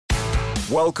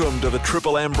Welcome to the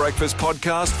Triple M Breakfast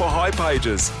Podcast for High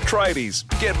Pages. Tradies,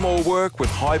 get more work with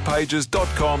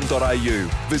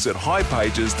highpages.com.au. Visit High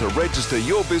Pages to register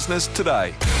your business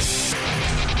today.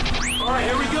 All right,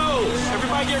 here we go.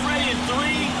 Everybody get ready in 3,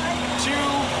 2,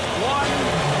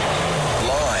 1.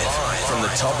 Live from the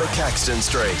top of Caxton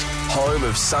Street, home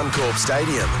of Suncorp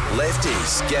Stadium,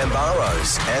 Lefties,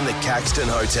 Gambaros and the Caxton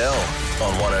Hotel.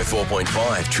 On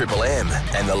 104.5 Triple M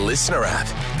and the Listener app.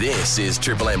 This is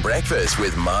Triple M Breakfast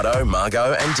with Marto,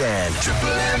 Margot and Dan. Triple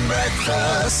M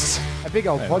Breakfast. A big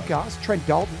old podcast. Trent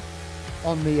Dalton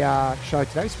on the show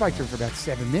today. Spoke to him for about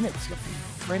 7 minutes.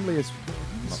 Friendliest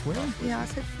swearing. Yeah, I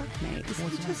said, fuck me.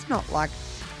 He's just not like...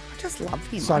 I just love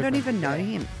him. So I don't friendly. even know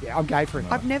him. Yeah, I'm gay for him.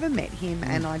 I've never met him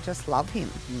and I just love him.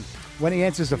 When he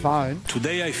answers the phone,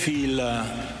 Today I feel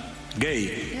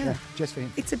gay. Yeah. just for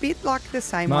him. It's a bit like the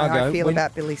same way Margot, I feel when-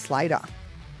 about Billy Slater.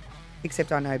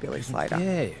 Except I know Billy Slater.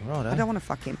 Yeah, right. I don't want to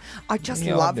fuck him. I just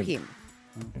Yeah, love I've him.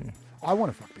 I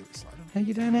want to fuck Billy Slater. And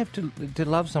you don't have to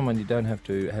love someone. You don't have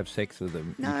to have sex with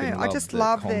them. No, You can I just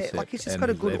love that. Like, he's just got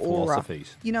a good their aura.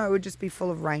 philosophies. You know, it would just be full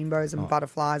of rainbows and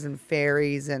butterflies and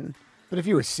fairies and... But if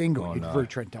you were single, Oh, you'd no. root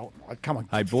Trent Dalton. Like, come on.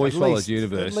 Hey, at Boy least- Swallows at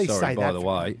Universe. least Sorry, say by that the for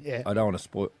way, me. Yeah. I don't want to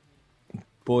spoil.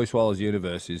 Boy Swallows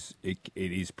Universe it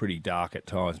is pretty dark at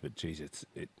times, but geez,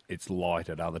 it's light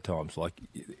at other times. Like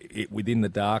within the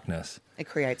darkness, It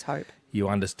creates hope. you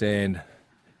understand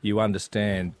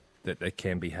that there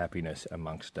can be happiness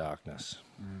amongst darkness,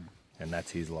 and that's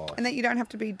his life. And that you don't have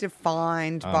to be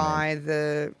defined by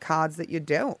the cards that you're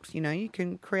dealt. You know, you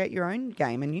can create your own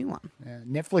game, a new one. Yeah,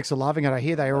 Netflix are loving it. I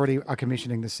hear they already are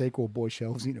commissioning the sequel, Boy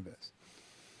Shelves Universe.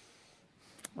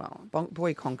 Well,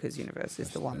 Boy Conquers Universe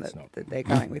is the one that's that they're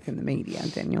going with in the media,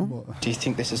 Daniel. Do you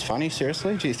think this is funny?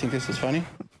 Seriously? Do you think this is funny?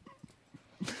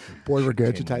 Boy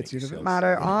Regurgitates Universe.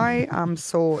 Marto, I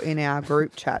saw in our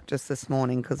group chat just this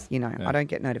morning because, you know, I don't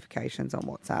get notifications on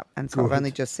WhatsApp. And so I've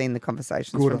only just seen the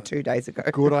conversations from 2 days ago.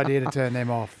 Good idea to turn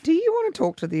them off. Do you want to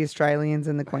talk to the Australians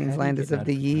and the do you Queenslanders get of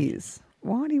the years?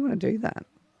 Why do you want to do that?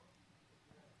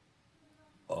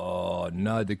 Oh,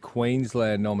 no, the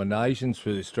Queensland nominations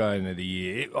for the Australian of the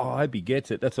Year. Oh, I hope he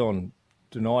gets it. That's on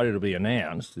tonight. It'll be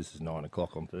announced. This is 9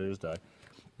 o'clock on Thursday.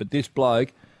 But this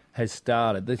bloke has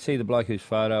started. Let's see the bloke whose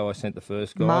photo I sent the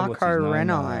first guy. What's Marco his name?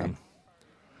 Renai.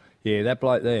 Yeah, that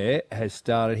bloke there has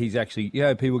started. He's actually,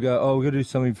 people go, oh, we've got to do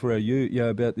something for our youth,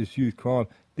 about this youth crime.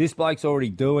 This bloke's already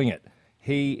doing it.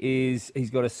 He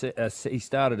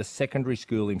started a secondary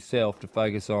school himself to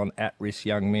focus on at-risk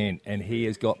young men, and he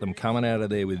has got them coming out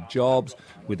of there with jobs,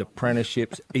 with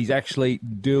apprenticeships. He's actually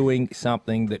doing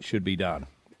something that should be done.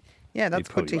 Yeah, that's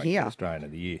He'd good to probably make the hear. Australian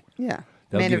of the Year. Yeah.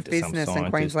 They'll Man give of it to some Business and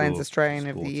scientist Queensland's or Australian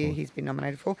of the sports Year one. he's been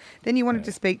nominated for. Then you wanted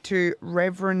to speak to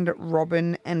Reverend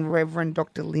Robin and Reverend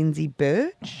Dr. Lindsay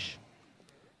Birch.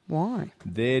 Why?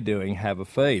 They're doing Have a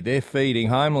Feed. They're feeding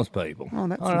homeless people. Oh,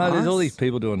 that's I don't know. There's all nice. these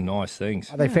people doing nice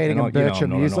things. Are they feeding And them I- Bircham I'm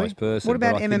not a muesli? nice person, What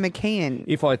about but I Emma think McKeon,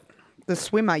 If the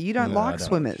swimmer? You don't No, I like don't.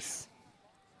 swimmers.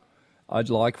 I'd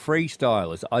like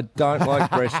freestylers. I don't like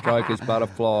breaststrokers,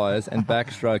 butterflyers, and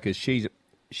backstrokers.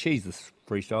 She's the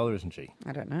freestyler, isn't she?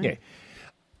 I don't know. Yeah.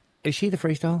 Is she the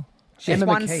freestyle? She's Emma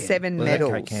won McKeon. 7 Was that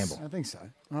medals. Kate Campbell? I think so.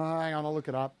 Oh, hang on, I'll look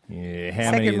it up. Yeah.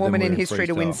 How many of Second them woman were in history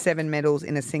to win freestyle? 7 medals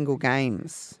in a single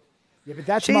games. Yeah, but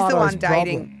that's She's the Marto's one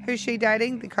dating. problem. Who's she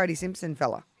dating? The Cody Simpson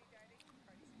fella.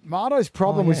 Marto's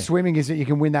problem with yeah. swimming is that you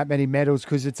can win that many medals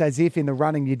because it's as if in the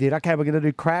running you did, okay, we're going to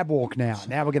do crab walk now.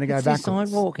 Now we're going to go It's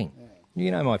backwards. side walking. You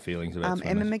know my feelings about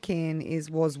Emma swimmers. McKeon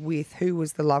was with who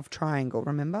was the love triangle?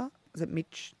 Remember? Was it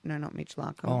Mitch? No, not Mitch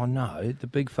Larkham. Oh, no, the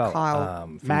big fella. Kyle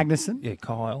Magnuson? Yeah,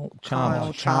 Kyle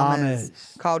Kyle Chalmers. Chalmers.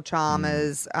 Kyle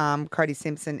Chalmers. Cody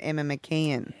Simpson. Emma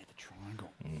McKeon.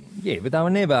 Yeah, but they were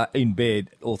never in bed,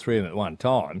 all three of them at one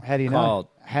time. How do you know?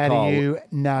 How do you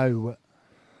know?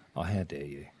 Oh, how dare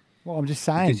you? Well, I'm just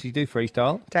saying. Did you do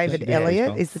freestyle? David Did you do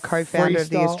Elliott freestyle? is the co-founder of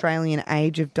the Freestyle. Australian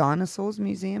Age of Dinosaurs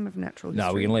Museum of Natural History.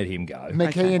 No, we can let him go.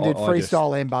 McKeon did I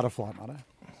freestyle and butterfly, Marto.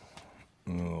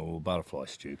 Oh,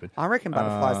 butterfly's stupid. I reckon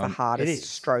butterfly's the it hardest is.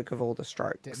 stroke of all the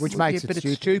strokes. Which makes but it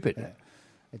it's stupid. Yeah,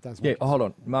 it does. Yeah, Make hold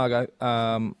on, Margot.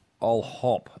 I'll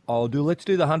hop. Let's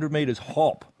do the 100 metres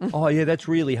hop. Oh, yeah, that's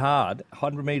really hard.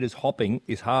 100 metres hopping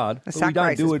is hard. The But we sack don't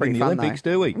race do is it in pretty the fun, Olympics,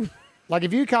 do we? Like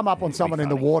if you come up on someone in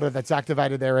the water that's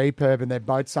activated their EPIRB and their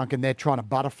boat sunk and they're trying to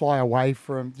butterfly away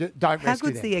from, don't How rescue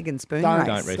good's them. the egg and spoon Don't- race?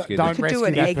 Don't rescue Don't them. Could rescue do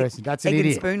an that egg, person. That's an egg and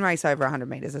idiot. spoon race over 100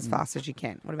 metres as fast as you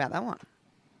can. What about that one?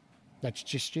 That's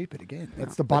just stupid again.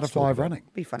 That's the butterfly of running.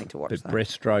 Be funny to watch But that.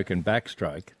 breaststroke and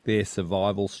backstroke, they're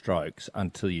survival strokes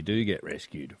until you do get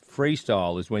rescued.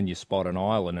 Freestyle is when you spot an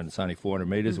island and it's only 400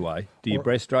 metres away. Do you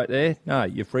breaststroke there? No,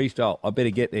 you freestyle. I better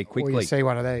get there Or quickly. you see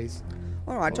one of these.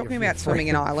 All right, talking about swimming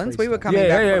in islands, we were coming Yeah,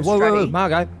 back yeah. from Whoa, whoa, whoa, Stratty.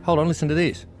 Margo, hold on, listen to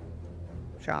this.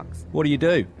 Sharks. What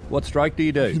do? What stroke do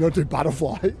you do? You not do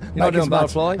butterfly. You're Make not doing as much-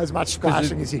 butterfly? As much 'Cause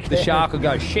splashing as you can. The shark will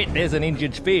go, shit, there's an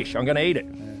injured fish. I'm going to eat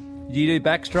it. Do you do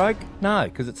backstroke? No,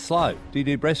 because it's slow. Do you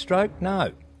do breaststroke?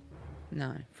 No.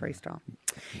 No, freestyle.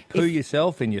 Poo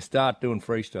yourself and you start doing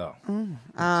freestyle.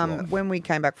 When we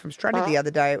came back from Stratty the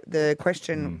other day, the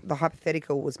question, the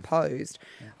hypothetical was posed.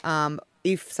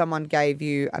 If someone gave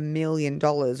you $1 million,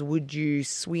 would you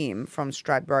swim from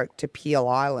Stradbroke to Peel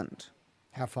Island?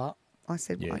 How far? I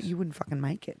said, well, Yes. you wouldn't fucking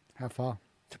make it. How far?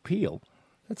 To Peel,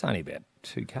 that's only about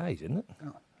 2 Ks, isn't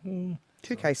it?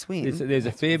 2K swim. There's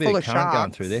a fair bit full of of current going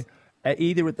sharks. through there.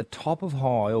 Either at the top of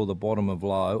high or the bottom of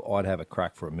low, I'd have a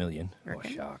crack for $1 million. Oh,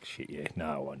 shark shit, yeah.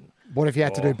 No one. What if you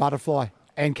had to do butterfly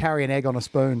and carry an egg on a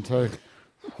spoon too?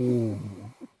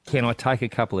 Can I take a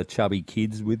couple of chubby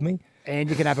kids with me?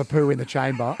 And you can have a poo in the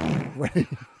chamber. When he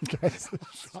goes to the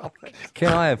shark. Can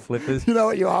I have flippers? You know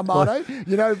what you are, Marto?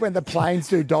 You know when the planes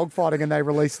do dogfighting and they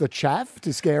release the chaff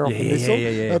to scare off the Yeah, missile?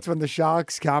 yeah. That's when the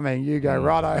shark's coming. You go,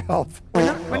 righto, off.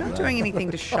 We're not doing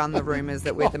anything to shun the rumours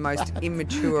that we're the most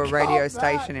immature radio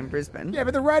station in Brisbane. Yeah,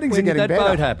 but the ratings When are did getting that better.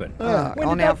 boat happen? When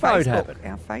On did our that boat Facebook, happen?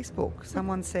 our Facebook,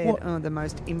 someone said, What? "Oh, the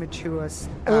most immature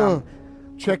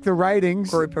Check the ratings.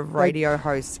 group of radio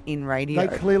hosts in radio."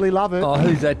 They clearly love it. Oh,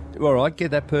 who's that? All right, get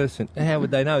that person. How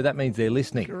would they know? That means they're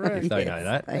listening. If they know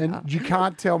that. And you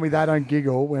can't tell me they don't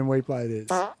giggle when we play this.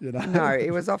 You know? No,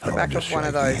 it was off the back of one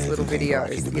of those little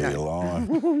videos, you know,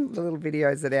 the little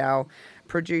videos that our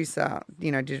producer,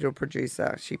 digital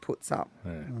producer, she puts up.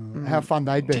 How fun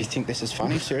they'd Do be. you think this is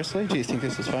funny? Seriously? Do you think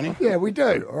this is funny? Yeah, we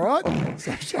do. All right.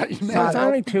 So shut your So mouth. it's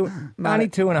only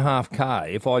 2.5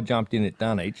 K. If I jumped in at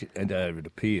Dunwich and over to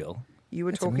Peel, You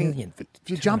were that's talking. $1 million. If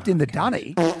you jumped in the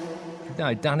dunny.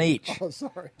 No, Dunwich. Oh,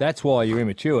 sorry. That's why you're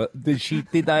immature.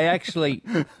 Did they actually?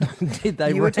 Did they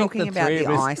You were rank talking the about three the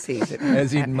of us ices at-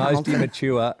 as in at most Hamilton?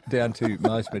 immature down to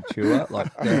most mature?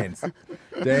 Like Dan's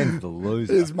the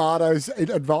loser. Here's Marto's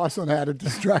advice on how to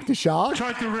distract a shark.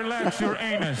 Try to relax your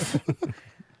anus.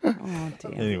 Oh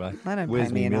dear. Anyway, They don't where's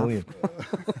pay me me enough million?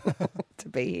 to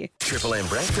be here. Triple M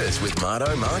Breakfast with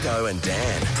Marto, Margo and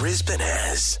Dan. Brisbane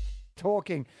has.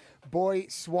 Talking Boy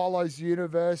Swallows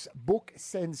Universe, book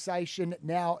sensation,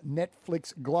 now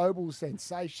Netflix global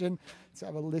sensation. Let's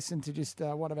have a listen to just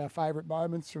one of our favourite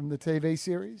moments from the TV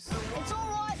series. It's all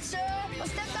right, sir. My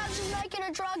stepdad's just making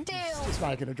a drug deal. Just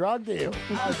making a drug deal.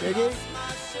 Oh,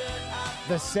 Biggie.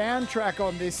 The soundtrack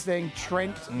on this thing,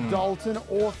 Trent Dalton,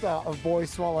 author of Boy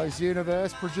Swallows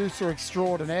Universe, producer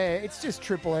extraordinaire. It's just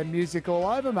Triple M music all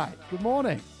over, mate. Good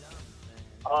morning.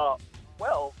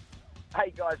 Well,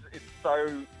 hey guys, it's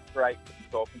so great to be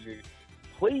talking to you.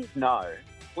 Please know,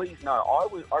 I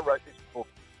wrote this book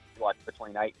like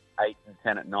between 8 and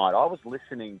 10 at night. I was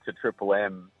listening to Triple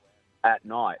M at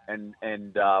night and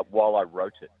while I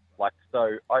wrote it. Like,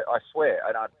 so I swear,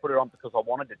 and I put it on because I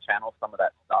wanted to channel some of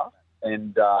that stuff.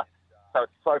 And so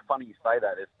it's so funny you say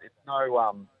that. It's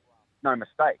no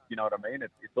mistake, you know what I mean?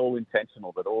 It's all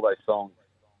intentional that all those songs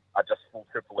are just full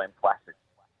Triple M classics.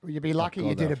 Well, you'd be lucky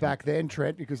you did it back then,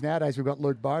 Trent, because nowadays we've got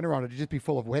Luke Boner on it. It'd just be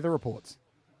full of weather reports.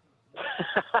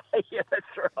 Yeah, that's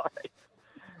right.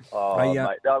 Oh, Hey,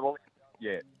 mate. No, well,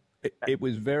 yeah. It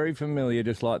was very familiar,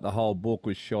 just like the whole book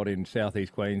was shot in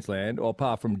southeast Queensland, or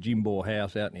apart from Jimbo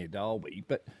House out near Dalby.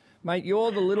 But, mate,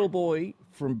 you're the little boy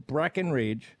from Bracken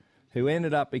Ridge who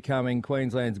ended up becoming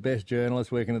Queensland's best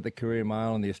journalist, working at the Courier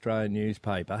Mail and the Australian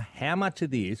newspaper. How much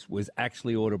of this was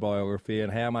actually autobiography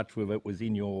and how much of it was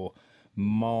in your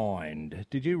mind?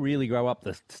 Did you really grow up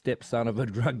the stepson of a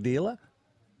drug dealer?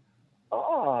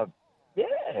 Oh,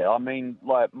 yeah. I mean,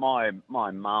 like my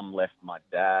mum left my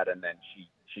dad, and then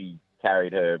she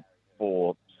carried her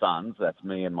 4 sons. That's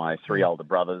me and my 3 older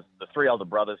brothers. The 3 older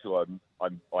brothers who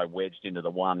I wedged into the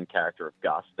one character of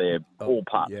Gus. They're all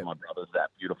parts of my brothers. That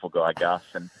beautiful guy Gus,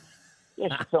 and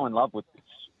yeah, she fell in love with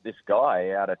this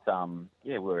guy out at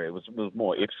where it was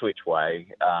more Ipswich way.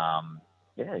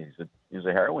 Yeah, he was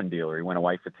a heroin dealer. He went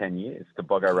away for 10 years to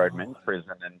Boggo Road Men's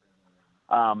Prison,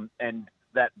 and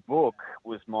that book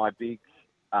was my big.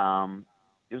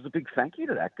 It was a big thank you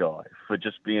to that guy for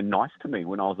just being nice to me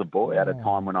when I was a boy at a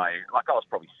time when I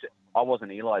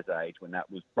wasn't Eli's age when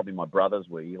that was probably my brothers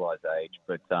were Eli's age,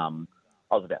 but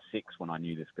I was about 6 when I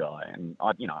knew this guy, and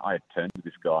I had turned to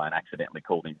this guy and accidentally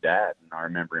called him Dad, and I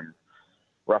remember him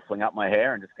ruffling up my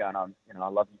hair and just going, I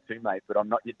love you too, mate, but I'm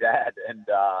not your dad, and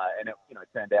it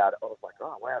turned out I was like,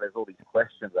 oh wow, there's all these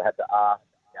questions I had to ask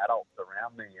the adults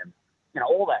around me, and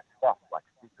all that stuff, like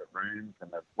secret rooms, and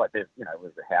it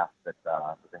was a house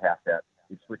out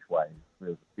Ipswich way. There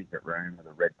was a secret room with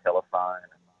a red telephone,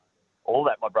 and all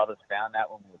that. My brothers found that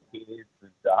when we were kids,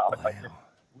 and I just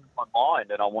blew my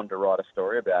mind, and I wanted to write a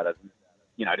story about it. And,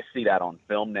 you know, to see that on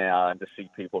film now and to see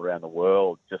people around the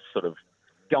world just sort of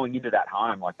going into that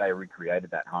home, like they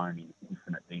recreated that home in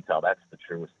infinite detail. That's the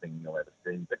truest thing you'll ever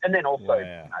see. And then also, you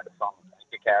know, the Simon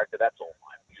Baker character, that's all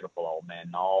my beautiful old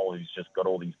man Noel, who's just got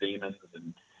all these demons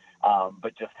and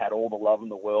but just had all the love in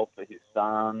the world for his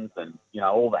sons, and, you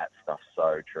know, all that stuff's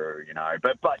so true, you know.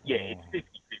 But yeah, it's 50-50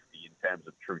 in terms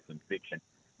of truth and fiction.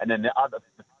 And then the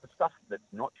stuff that's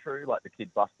not true, like the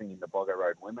kid busting into Boggo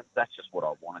Road women, that's just what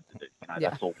I wanted to do. You know,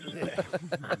 that's all just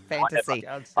fantasy.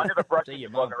 I never broke into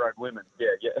Boggo Road women.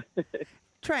 Yeah.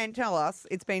 Trent, tell us,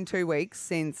 it's been 2 weeks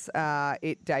since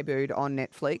it debuted on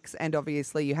Netflix, and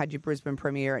obviously you had your Brisbane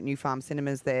premiere at New Farm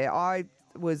Cinemas there. I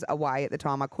was away at the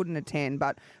time. I couldn't attend,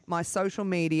 but my social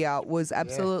media was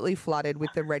absolutely flooded with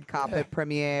the red carpet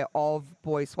premiere of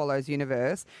Boy Swallows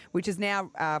Universe, which is now,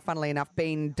 funnily enough,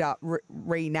 been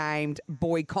renamed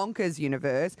Boy Conquers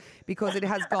Universe because it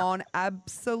has gone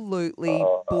absolutely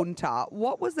bunter.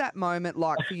 What was that moment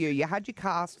like for you? You had your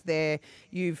cast there.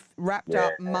 You've wrapped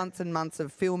up months and months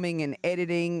of filming and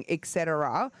editing,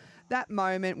 etc. That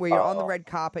moment where you're on the red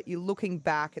carpet, you're looking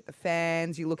back at the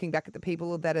fans, you're looking back at the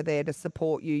people that are there to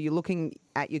support you, you're looking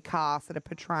at your cast that are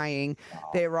portraying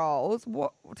their roles.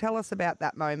 Tell us about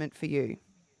that moment for you.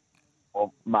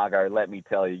 Well, Margot, let me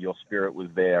tell you, your spirit was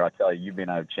there. I tell you, you've been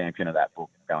a champion of that book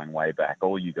going way back.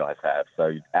 All you guys have.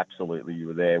 So absolutely you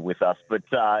were there with us. But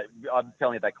I'm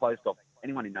telling you, they closed off,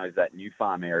 anyone who knows that New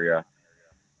Farm area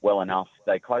well enough,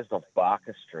 they closed off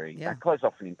Barker Street. Yeah. They closed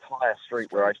off an entire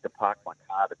street where I used to park my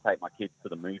car to take my kids to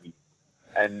the movie.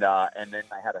 And then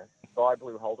they had a sky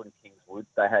blue Holden Kingswood.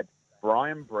 They had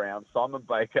Brian Brown, Simon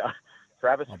Baker,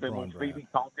 Travis Fimmel, Phoebe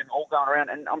Tonkin, all going around.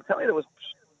 And I'm telling you, there was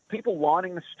people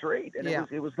lining the street. And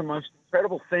it was the most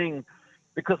incredible thing,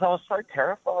 because I was so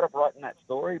terrified of writing that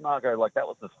story, Margot. Like, that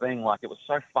was the thing. Like, it was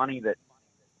so funny that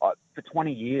for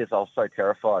 20 years I was so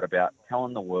terrified about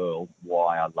telling the world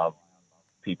why I love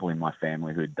people in my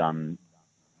family who had done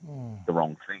the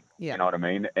wrong thing. You know what I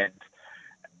mean?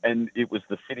 And it was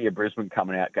the city of Brisbane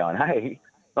coming out going, hey,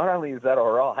 not only is that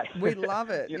all right. We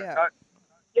love it,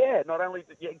 not only,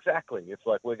 exactly. It's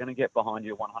like, we're going to get behind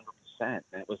you 100%.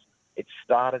 And it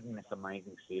started in this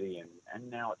amazing city,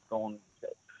 and now it's gone to,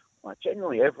 like,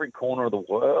 generally every corner of the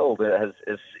world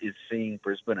is seeing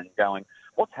Brisbane and going,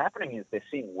 what's happening is they're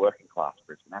seeing working class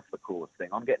Brisbane. That's the coolest thing.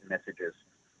 I'm getting messages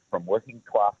from working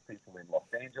class people in Los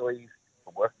Angeles,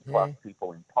 to working class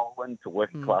people in Poland, to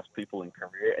working class people in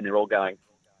Korea, and they're all going,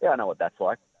 yeah, I know what that's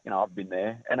like. You know, I've been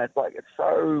there. And it's like, it's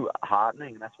so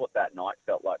heartening, and that's what that night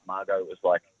felt like, Margot. It was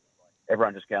like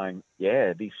everyone just going,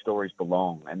 yeah, these stories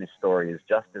belong, and this story is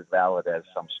just as valid as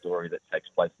some story that takes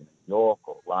place in New York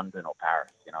or London or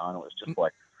Paris, you know. And it was just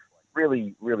like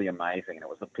really, really amazing, and it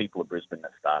was the people of Brisbane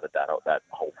that started that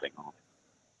whole thing off.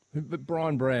 But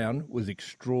Brian Brown was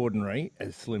extraordinary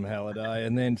as Slim Halliday,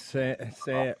 and then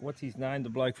what's his name, the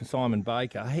bloke from Simon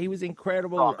Baker? He was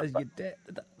incredible as your dad.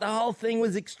 The whole thing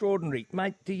was extraordinary,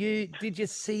 mate. Did you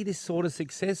see this sort of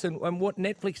success? And what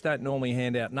Netflix don't normally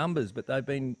hand out numbers, but they've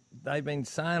been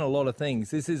saying a lot of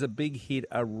things. This is a big hit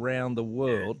around the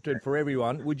world, and for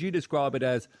everyone. Would you describe it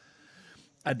as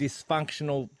a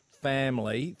dysfunctional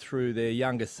family through their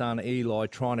youngest son Eli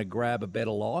trying to grab a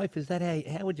better life? Is that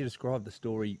how would you describe the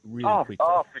story really quickly?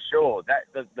 Oh, for sure. That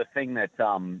the thing that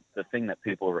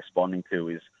people are responding to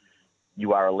is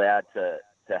you are allowed to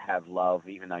have love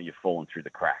even though you've fallen through the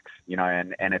cracks, you know.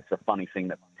 And it's a funny thing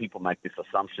that people make this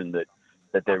assumption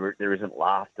that there isn't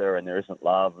laughter and there isn't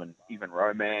love and even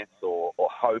romance or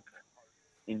hope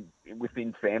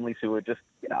within families who are just,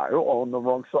 you know, on the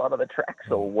wrong side of the tracks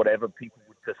or whatever people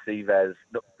would perceive as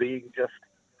being just,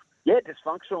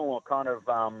 dysfunctional or kind of,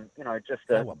 just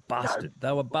they were busted. You know,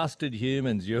 they were busted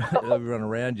humans, everyone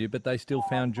around you, but they still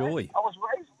found joy. I was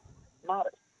raised,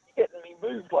 Martin, you're getting me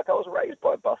moved. Like, I was raised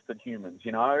by busted humans,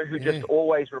 you know, who just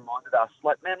always reminded us,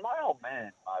 like, man, my old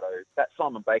man, Marto, that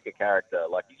Simon Baker character,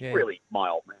 like, he's really my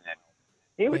old man.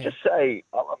 He would just say,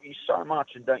 I love you so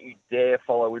much and don't you dare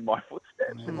follow in my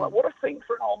footsteps. And like, what a thing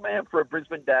for an old man, for a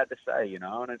Brisbane dad to say, you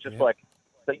know. And it's just like,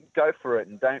 so you go for it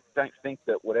and don't think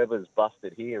that whatever's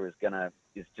busted here is in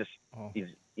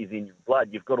your blood.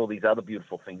 You've got all these other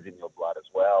beautiful things in your blood as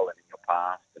well and in your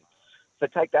past. And so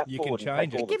take that forward. You can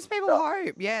change it. It gives people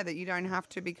hope, that you don't have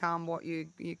to become what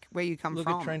where you come from. Look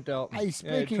at Trent Dalton. Hey,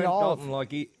 speaking Trent of... Dalton,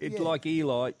 like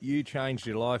Eli, you changed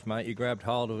your life, mate. You grabbed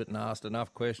hold of it and asked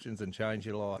enough questions and changed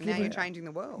your life. Now you're changing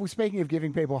the world. Well, speaking of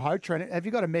giving people hope, Trent, have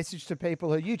you got a message to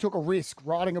people who you took a risk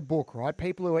writing a book, right?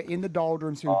 People who are in the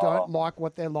doldrums, who don't like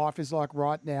what their life is like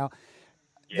right now.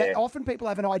 Yeah. often people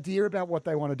have an idea about what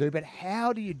they want to do, but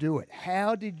how do you do it?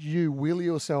 How did you will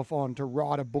yourself on to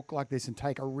write a book like this and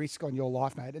take a risk on your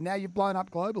life, mate? And now you've blown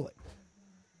up globally.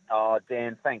 Oh,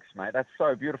 Dan, thanks, mate. That's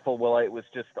so beautiful. Well, it was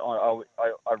just, I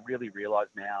really realise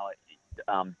now,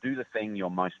 do the thing you're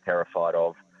most terrified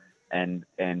of, and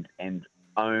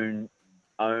own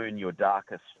your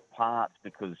darkest parts,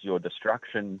 because your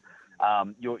destruction,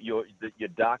 your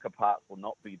darker parts will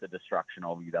not be the destruction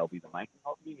of you; they'll be the making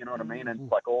of you. You know what I mean?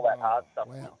 And like all that hard stuff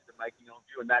is the making of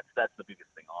you, and that's the biggest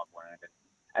thing I've learned.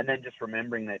 And then just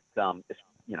remembering that,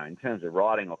 in terms of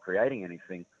writing or creating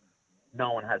anything,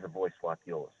 no one has a voice like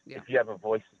yours. Yeah. If you have a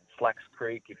voice in Slacks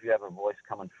Creek, if you have a voice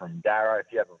coming from Darra, if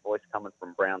you have a voice coming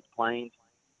from Browns Plains,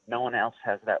 no one else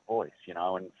has that voice,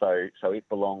 and so it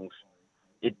belongs.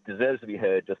 It deserves to be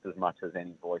heard just as much as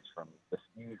any voice from the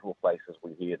usual places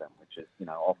we hear them, which is,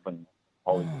 often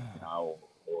Hollywood,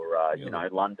 or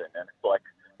London. And it's like,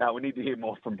 no, we need to hear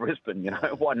more from Brisbane,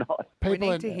 why not? We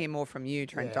need to hear more from you,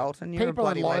 Trent Dalton. You're a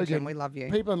bloody legend. We love you.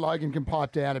 People in Logan can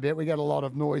pipe down a bit. We get a lot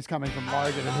of noise coming from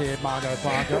Logan and here, Margot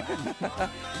Parker.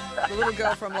 The little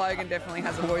girl from Logan definitely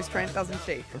has a voice, Trent, doesn't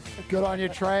she? Good on you,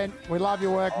 Trent. We love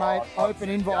your work, mate. Open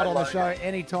invite on the show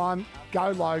anytime.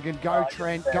 Go Logan, go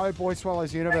Trent, go Boy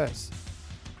Swallows Universe.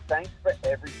 Thanks for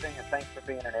everything, and thanks for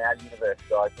being in our universe,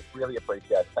 guys. Just really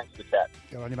appreciate it. Thanks for the chat.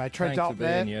 Good on you, mate. Trent Thanks Dalton for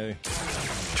being there. you.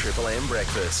 Triple M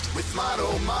Breakfast with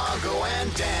Marto, Margo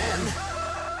and Dan.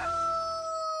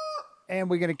 And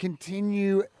we're going to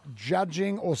continue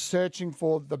judging or searching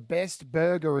for the best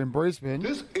burger in Brisbane.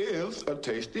 This is a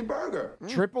tasty burger.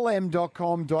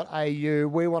 triplem.com.au.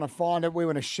 We want to find it. We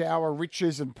want to shower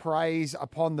riches and praise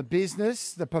upon the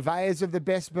business, the purveyors of the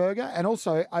best burger, and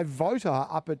also a voter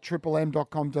up at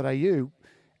triplem.com.au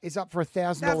is up for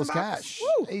 $1,000 cash.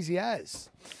 Woo. Easy as.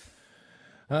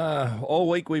 All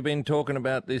week we've been talking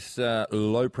about this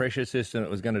low-pressure system that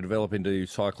was going to develop into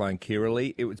Cyclone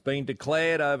Kirrily. It was been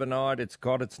declared overnight. It's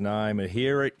got its name. And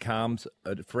here it comes.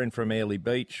 A friend from Airlie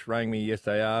Beach rang me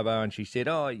yesterday, Arvo, and she said,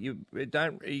 are you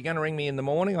going to ring me in the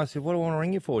morning? I said, what do I want to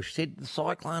ring you for? She said, the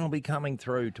cyclone will be coming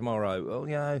through tomorrow.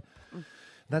 Well,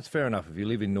 that's fair enough if you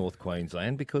live in North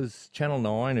Queensland, because Channel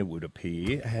 9, it would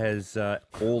appear, has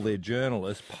all their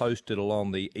journalists posted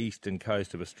along the eastern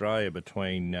coast of Australia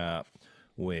between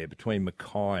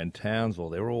Mackay and Townsville.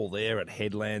 They're all there at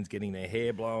headlands getting their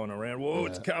hair blown around. Whoa,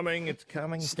 it's coming, it's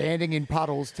coming. Standing in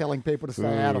puddles telling people to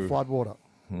stay out of floodwater.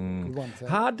 Good one,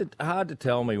 Hard to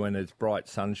tell me when it's bright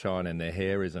sunshine and their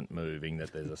hair isn't moving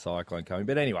that there's a cyclone coming.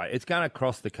 But anyway, it's going to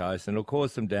cross the coast and it'll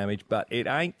cause some damage, but it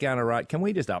ain't going to rain. Can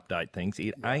we just update things?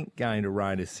 It ain't going to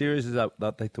rain as serious as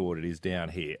that they thought it is down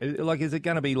here. Like, is it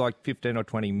going to be like 15 or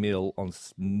 20 mil on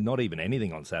not even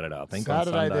anything on Saturday, I think?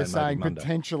 Saturday, on Sunday, they're saying Monday.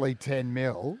 Potentially 10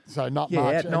 mil, so not Yeah,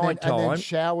 much. at night and then time.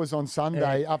 showers on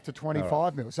Sunday up to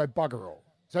 25 mil, so bugger all.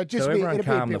 So just So everyone it'll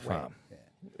calm be a the bit wet. farm.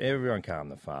 Everyone calm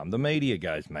the farm. The media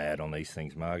goes mad on these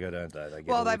things, Margo, don't they? They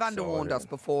get all They've excited. underwarned us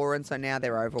before, and so now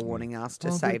they're overwarning us to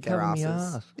Oh, save their gotta cover me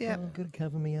asses. arse. Yeah. Oh, gotta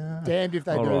cover me ass. Damned if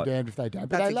they All do, right. damned if they don't.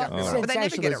 But That's they love exactly right. But they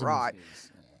never get it sensationalism. right.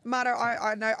 Marto,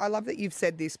 I know. I love that you've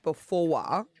said this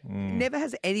before. Never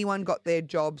has anyone got their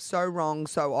job so wrong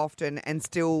so often and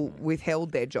still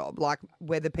withheld their job, like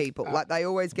weather people. Like they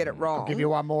always get it wrong. I'll give you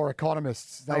one more.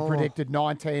 Economists. They predicted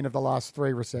 19 of the last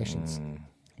 3 recessions.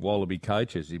 Wallaby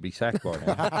coaches, you'd be sacked by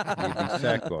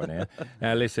now.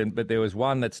 Now, listen, but there was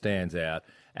one that stands out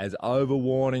as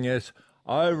overwarning us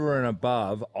over and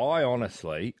above. I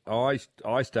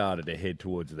started to head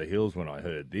towards the hills when I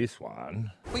heard this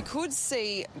one. We could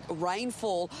see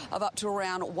rainfall of up to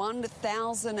around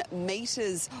 1,000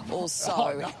 metres or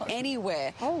so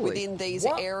anywhere within these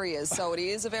areas. So it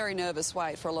is a very nervous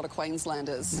wait for a lot of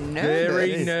Queenslanders.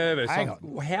 Very nervous. Hang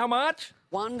on. How much?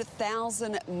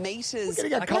 1,000 metres. We're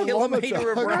going to get A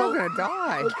kilometre of rain. I'm going to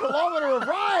die. A kilometre of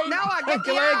rain. No, I get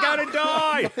the We're arm. going to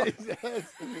die.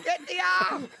 Get the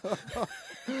arm.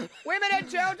 Women and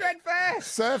children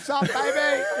first. Surf's up,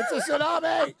 baby. It's a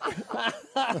tsunami.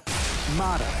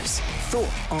 Marto's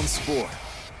Thought on Sport.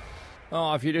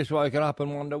 Oh, if you just woken up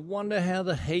and wonder how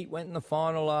the Heat went in the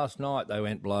final last night. They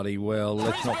went bloody well.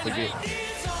 Let's not forget.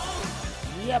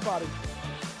 Yeah, buddy.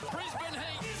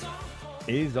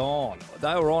 Is on.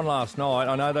 They were on last night.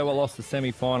 I know they were lost the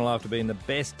semi-final after being the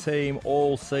best team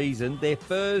all season. Their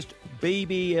first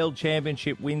BBL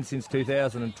championship win since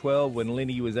 2012 when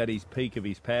Linney was at his peak of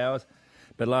his powers.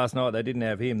 But last night they didn't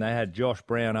have him. They had Josh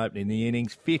Brown opening the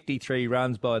innings. 53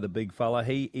 runs by the big fella.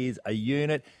 He is a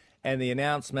unit. And the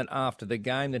announcement after the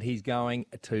game that he's going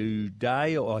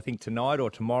today, or I think tonight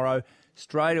or tomorrow,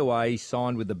 straight away he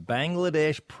signed with the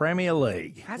Bangladesh Premier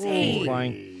League. Has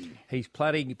he? He's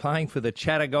playing for the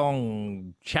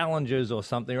Chattagong Challengers or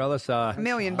something or other. So $1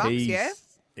 million, yeah?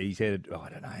 He's headed, I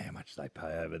don't know how much they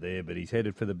pay over there, but he's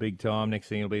headed for the big time. Next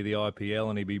thing will be the IPL,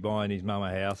 and he'll be buying his mum a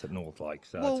house at North Lake.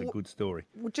 So it's a good story.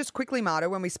 Well, just quickly, Marto,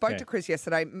 when we spoke to Chris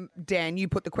yesterday, Dan, you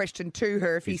put the question to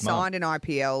her if he signed an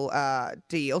IPL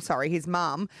deal, his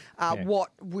mum,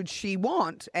 what would she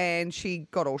want? And she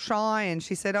got all shy and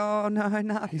she said, oh, no,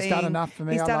 nothing. He's done enough for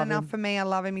me. He's done enough for me. I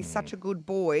love him. He's such a good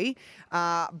boy.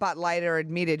 But later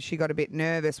admitted she got a bit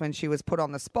nervous when she was put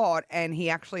on the spot, and he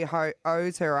actually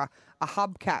owes her a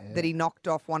hubcap that he knocked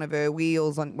off one of her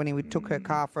wheels when he took her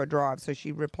car for a drive, so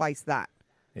she replaced that.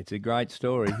 It's a great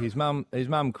story. His mum,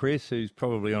 Chris, who's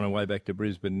probably on her way back to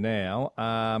Brisbane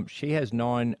now, she has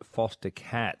 9 foster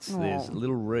cats.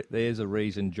 Oh. There's a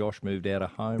reason Josh moved out of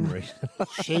home recently.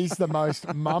 She's the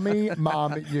most mummy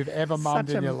mum you've ever mummed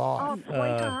in your life.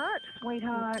 Oh,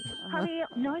 sweetheart. Honey,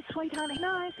 no, sweetheart.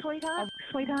 No, sweetheart.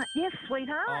 Sweetheart. Yes,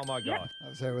 sweetheart. Oh, my God. That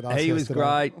was her with us he was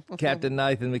yesterday. great. Captain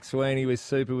Nathan McSweeney was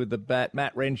super with the bat.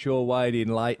 Matt Renshaw weighed in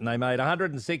late, and they made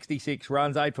 166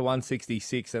 runs, 8 for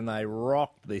 166, and they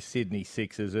rocked the Sydney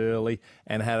Sixers early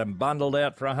and had them bundled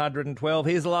out for 112.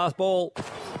 Here's the last ball.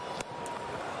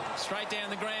 Straight down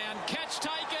the ground. Catch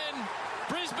taken.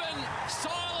 Brisbane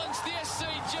silence the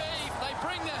SCG. They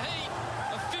bring the heat.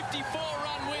 A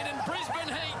 54-run win, and Brisbane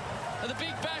Heat are the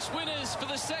Big Bash winners for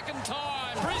the second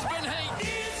time. Brisbane Heat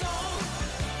is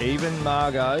on. Even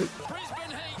Margot...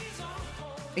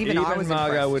 Even Margot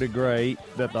impressed. would agree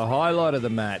that the highlight of the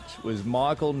match was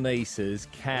Michael Neese's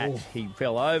catch. He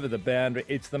fell over the boundary.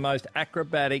 It's the most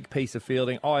acrobatic piece of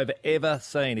fielding I've ever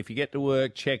seen. If you get to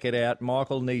work, check it out.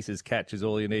 Michael Neese's catch is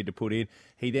all you need to put in.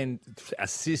 He then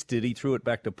assisted. He threw it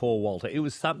back to Paul Walter. It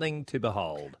was something to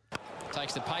behold.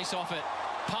 Takes the pace off it.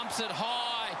 Pumps it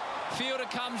high. Fielder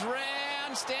comes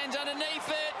round. Stands underneath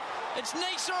it. It's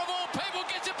Neeser of all people.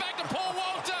 Gets it back to Paul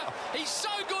Walter. He's so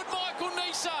good, Michael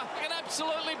Neeser. An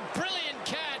absolutely brilliant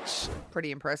catch.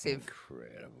 Pretty impressive.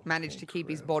 Incredible. Managed to keep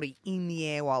his body in the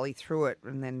air while he threw it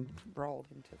and then rolled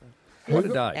into the... What a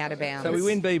day. Out of bounds. So we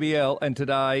win BBL, and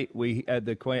today,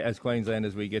 as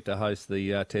Queenslanders, we get to host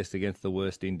the test against the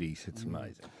Worst Indies. It's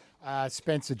amazing.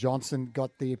 Spencer Johnson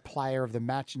got the player of the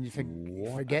match, and you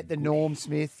forget the Norm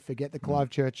Smith, forget the Clive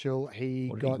Churchill.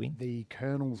 He got the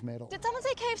Colonel's medal. Did someone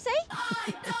say KFC?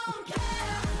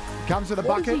 Comes with a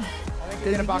bucket.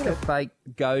 Did he get a fake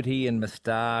goatee and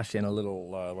moustache and a little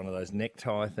one of those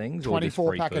necktie things?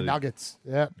 24-pack of nuggets.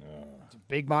 Yeah. It's a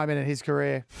big moment in his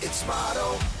career. It's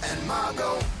Marto and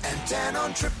Margot and Dan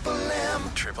on Triple M.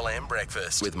 Triple M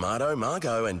Breakfast with Marto,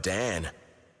 Margot and Dan.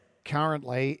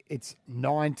 Currently, it's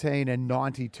 19 and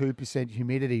 92%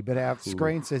 humidity, but our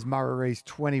screen says Murray's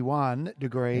 21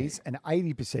 degrees and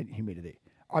 80% humidity.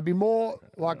 I'd be more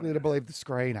likely to believe the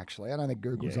screen, actually. I don't think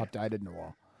Google's updated in a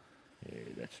while. Yeah,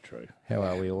 that's true. How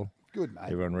are we all? Good, mate.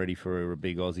 Everyone ready for a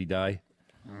big Aussie day?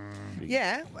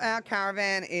 Yeah, our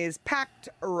caravan is packed,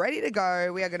 ready to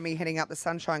go. We are going to be heading up the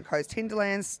Sunshine Coast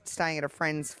hinterlands, staying at a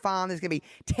friend's farm. There's going to be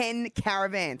 10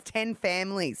 caravans, 10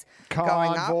 families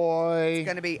going up. It's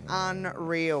going to be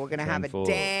unreal. We're going to have a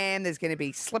dam. There's going to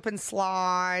be slip and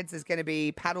slides. There's going to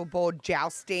be paddleboard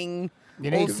jousting. You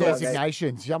need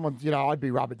designations. Someone, I'd be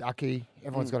Rubber Ducky.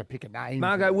 Everyone's got to pick a name.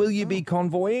 Margot, will you be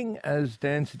convoying, as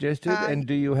Dan suggested? And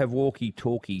do you have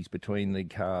walkie-talkies between the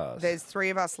cars? There's 3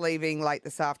 of us leaving late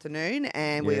this afternoon,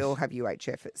 and we'll have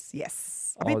UHFs.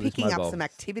 Yes. I'll be picking up some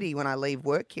activity when I leave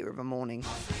work here of a morning.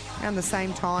 Around the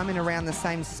same time and around the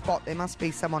same spot, there must be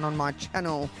someone on my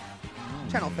channel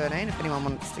 13, if anyone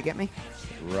wants to get me.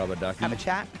 Rubber Ducky. Have a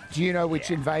chat. Do you know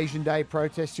which Invasion Day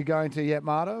protest you're going to yet,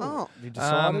 Marto? Oh. Have you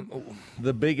decided?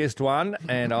 The biggest one,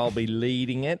 and I'll be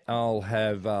leading it. I'll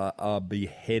have a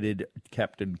beheaded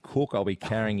Captain Cook. I'll be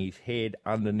carrying his head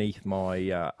underneath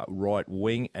my right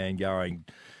wing and going,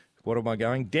 what am I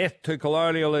going? Death to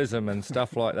colonialism and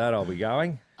stuff like that I'll be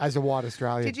going. As a white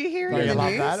Australian. Did you hear it Don't in you the love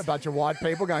news? that? A bunch of white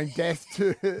people going death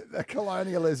to the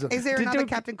colonialism. Is there another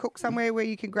Captain Cook somewhere where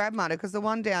you can grab Marta? Because the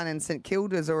one down in St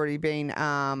Kilda's already been,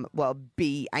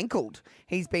 ankled.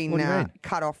 He's been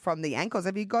cut off from the ankles.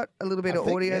 Have you got a little bit of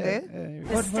audio there?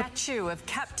 The statue of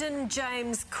Captain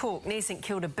James Cook near St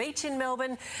Kilda Beach in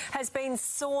Melbourne has been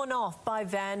sawn off by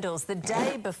vandals the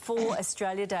day before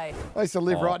Australia Day. I used to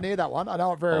live right near that one. I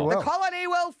know it very well. The colony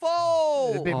will fall.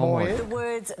 fall. A bit more here. The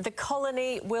words "the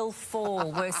colony will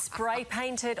fall" were spray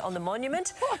painted on the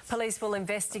monument. Police will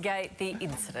investigate the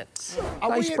incident.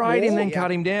 They sprayed him, then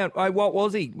cut him down. Hey, what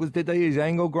was he? Did they use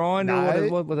angle grinder? No,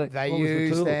 what was they what was the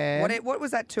used tool? their... What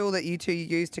was that tool that you two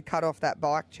used to cut off that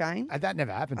bike chain? That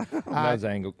never happened. That was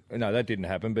angle. No, that didn't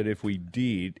happen. But if we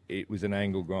did, it was an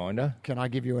angle grinder. Can I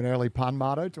give you an early pun,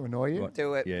 Marto, to annoy you? What?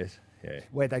 Do it. Yes. Yeah.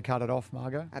 Where'd they cut it off,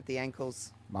 Margot? At the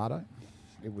ankles. Marto?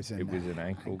 It was an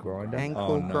ankle grinder.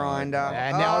 Ankle grinder.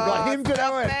 And now I've got him to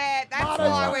do it. That's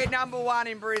why we're number one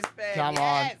in Brisbane. Come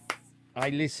on.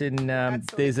 Hey, listen,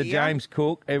 there's a James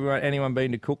Cook. Anyone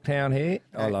been to Cooktown here?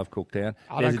 I love Cooktown.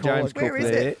 There's a James Cook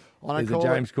there. There's a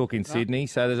James Cook in Sydney.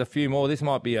 So there's a few more. This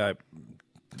might be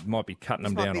cutting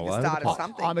them down all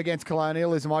over. I'm against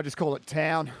colonialism. I just call it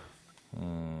town.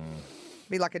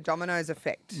 Be like a dominoes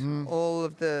effect. All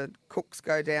of the cooks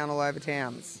go down all over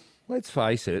towns. Let's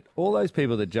face it, all those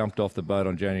people that jumped off the boat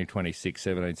on January 26,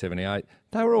 1778,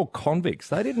 they were all convicts.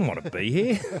 They didn't want to be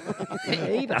here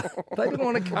either. They didn't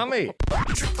want to come here.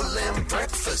 Triple M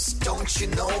breakfast, don't you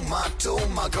know? Margo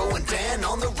and Dan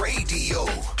on the radio.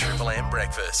 Triple M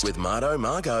breakfast with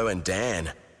Margo and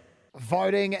Dan.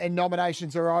 Voting and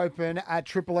nominations are open at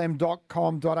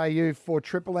triplem.com.au for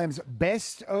Triple M's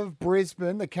Best of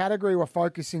Brisbane. The category we're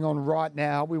focusing on right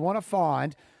now, we want to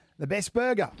find the best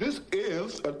burger. This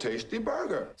is a tasty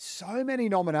burger. So many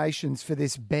nominations for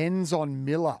this Ben's on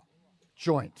Miller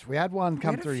joint. We had one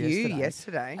come through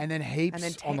yesterday. And then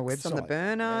heaps on the website. On the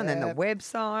burner and then the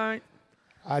website.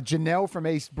 Janelle from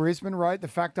East Brisbane wrote, the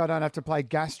fact I don't have to play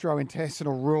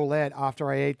gastrointestinal roulette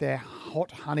after I eat their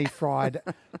hot honey fried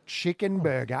chicken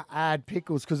burger, add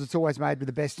pickles because it's always made with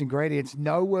the best ingredients.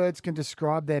 No words can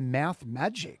describe their mouth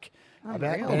magic.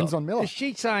 About Ben's on Miller. Is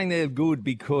she saying they're good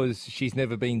because she's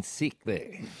never been sick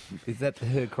there? Is that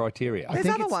her criteria? There's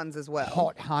other ones as well.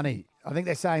 Hot honey. I think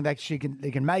they're saying that they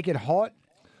can make it hot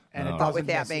and it doesn't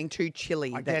without being too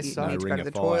chilly. That you need to go to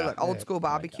the toilet. Old School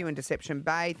Barbecue in Deception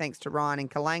Bay, thanks to Ryan in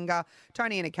Kalanga,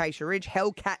 Tony in Acacia Ridge,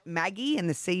 Hellcat Maggie in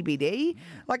the CBD.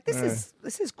 Like this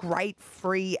is great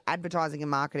free advertising and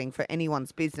marketing for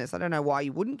anyone's business. I don't know why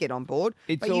you wouldn't get on board,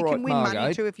 but you can win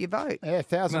money too if you vote. Yeah,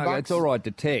 $1,000. It's all right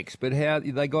to text, but how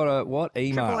they got a what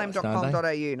email?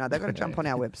 triplem.com.au. No, they've got to jump on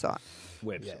our website.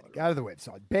 Yeah, go to the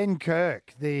website. Ben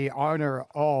Kirk, the owner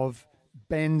of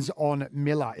Ben's on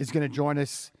Miller, is going to join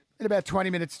us in about 20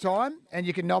 minutes' time, and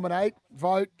you can nominate,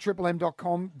 vote,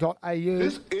 triplem.com.au.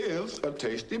 This is a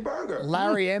tasty burger.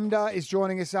 Larry Emder is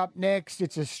joining us up next.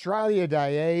 It's Australia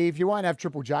Day Eve. You won't have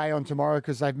Triple J on tomorrow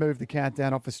because they've moved the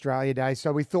countdown off Australia Day,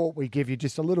 so we thought we'd give you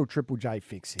just a little Triple J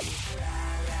fix here.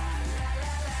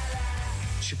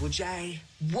 Triple J,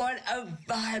 what a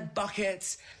vibe,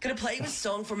 buckets. Gonna play you a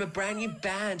song from a brand new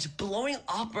band blowing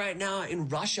up right now in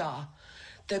Russia.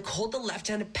 They're called the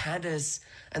Left-Handed Pandas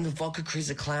and the Vodka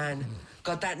Cruiser Clan.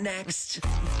 Got that next.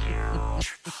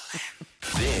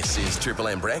 This is Triple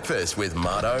M Breakfast with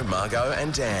Margo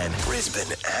and Dan.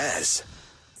 Brisbane as.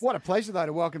 What a pleasure, though,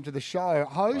 to welcome to the show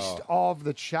host of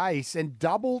The Chase, and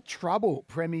Double Trouble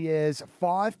premieres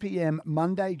 5 p.m.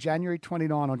 Monday, January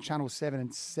 29 on Channel 7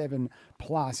 and 7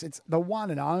 Plus. It's the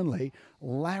one and only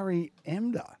Larry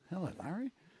Emder. Hello,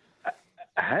 Larry.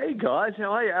 Hey, guys.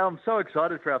 How are you? I'm so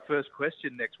excited for our first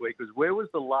question next week. Was where was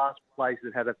the last place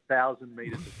that had 1,000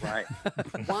 metres of rain?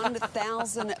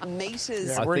 1,000 metres.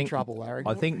 Yeah, we're in trouble, Larry.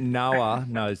 I think Noah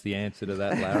knows the answer to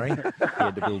that, Larry. He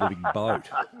had to build a big boat.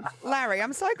 Larry,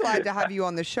 I'm so glad to have you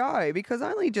on the show because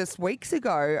only just weeks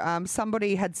ago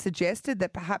somebody had suggested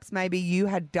that perhaps maybe you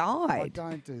had died. Oh,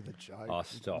 don't do the joke. Oh,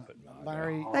 stop it, Margo.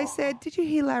 Larry. They said, did you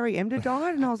hear Larry Emder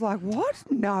died? And I was like, what?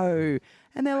 No.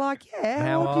 And they're like, yeah,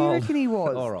 how old do you reckon he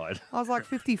was? All right. I was like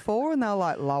 54 and they were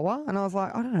like lower. And I was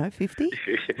like, I don't know, 50?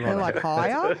 They're like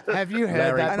higher. Have you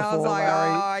heard that and before, I was like, Larry?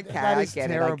 oh, okay, I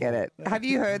get it. Have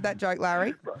you heard that joke,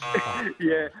 Larry?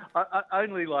 Yeah,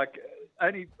 only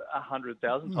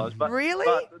 100,000 times. But, really?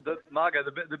 But Margo,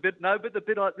 the bit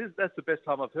that's the best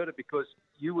time I've heard it because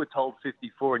you were told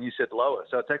 54 and you said lower.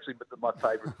 So it's actually my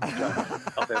favourite joke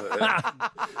I've ever heard.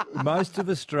 Most of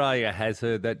Australia has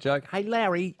heard that joke. Hey,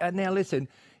 Larry, now listen,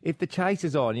 if the chase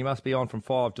is on, you must be on from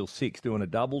 5 till 6 doing a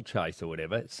double chase or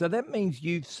whatever. So that means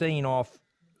you've seen off,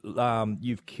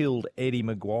 you've killed Eddie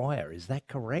Maguire. Is that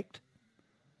correct?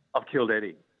 I've killed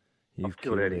Eddie. You've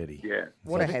killed Eddie. Yeah.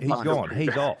 What a headline. He's gone.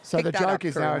 He's off. So the joke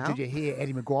is, now, did you hear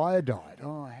Eddie Maguire died?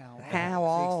 Oh, how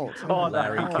old? Oh,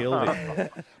 Larry killed him.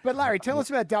 But Larry, tell us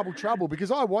about Double Trouble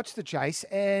because I watched the chase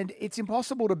and it's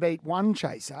impossible to beat one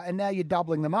chaser and now you're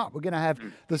doubling them up. We're going to have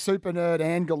the Super Nerd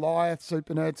and Goliath,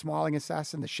 Super Nerd, Smiling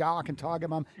Assassin, the Shark and Tiger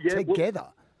Mum together.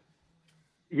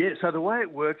 So the way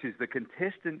it works is the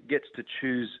contestant gets to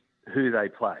choose who they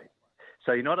play.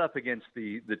 So you're not up against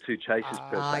the two chasers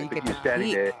per se, but you're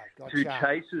standing there. Gotcha. Two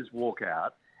chasers walk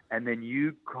out, and then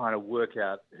you kind of work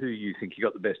out who you think you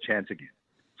got the best chance against.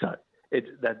 So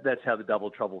that's how the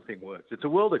double trouble thing works. It's a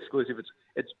world exclusive.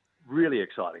 It's really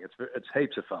exciting. It's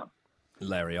heaps of fun.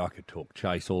 Larry, I could talk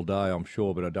chase all day, I'm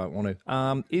sure, but I don't want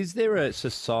to. Is there a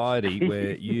society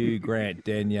where you, Grant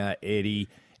Denyer, Eddie,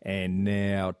 and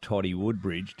now Toddy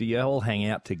Woodbridge, do you all hang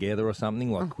out together or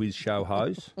something like quiz show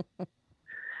hosts?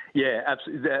 Yeah,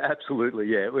 absolutely.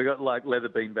 Yeah, we've got like leather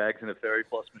bean bags and a fairy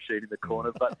floss machine in the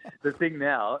corner. But the thing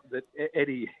now that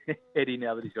Eddie,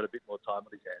 now that he's got a bit more time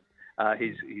on his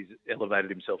hands, he's elevated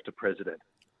himself to president.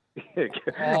 Because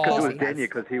it was Denyer,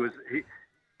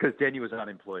 because Denyer was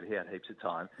unemployed. He had heaps of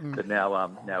time, but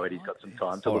now Eddie's got some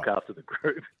time to look after the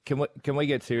group. Can we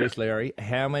get serious, Larry?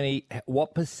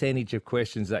 What percentage of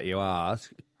questions that you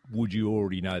ask would you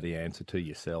already know the answer to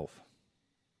yourself?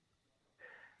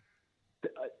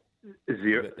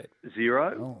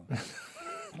 Zero.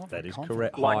 That is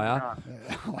correct. Like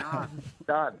Higher.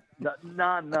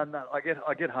 None.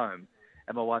 I get home,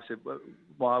 and my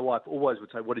wife always would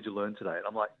say, "What did you learn today?" And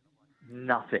I'm like,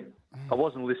 nothing. I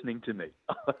wasn't listening to me.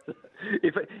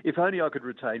 If only I could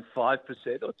retain 5% or 10%,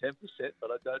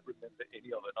 but I don't remember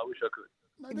any of it. I wish I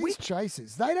could. These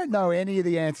chasers, they don't know any of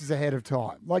the answers ahead of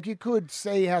time. Like you could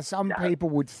see how some people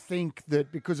would think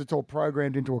that because it's all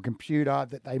programmed into a computer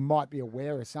that they might be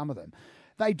aware of some of them.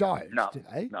 They don't, do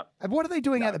they? No. And what are they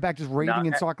doing out the back, just reading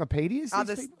encyclopedias?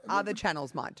 Other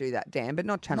channels might do that, Dan, but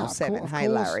not Channel 7. of Hey,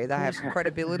 course. Larry, they have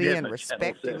credibility and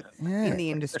respect in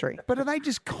the industry. But are they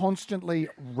just constantly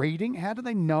reading? How do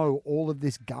they know all of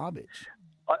this garbage?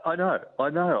 I know.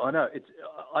 I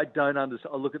don't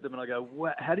understand. I look at them and I go,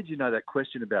 wow, how did you know that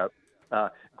question about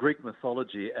Greek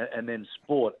mythology and then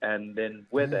sport and then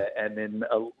weather and then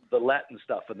the Latin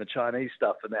stuff and the Chinese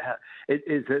stuff? And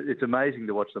it's amazing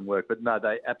to watch them work. But no,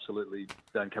 they absolutely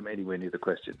don't come anywhere near the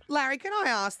question. Larry, can I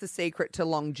ask the secret to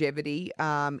longevity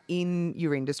in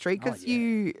your industry? Because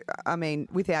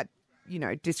without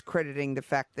discrediting the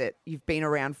fact that you've been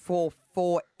around for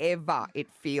forever, it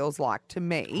feels like to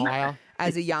me.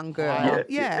 As a young girl,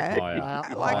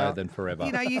 Higher than forever.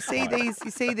 You see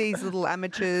these little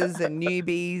amateurs and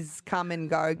newbies come and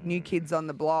go, new kids on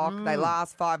the block. They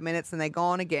last 5 minutes and they're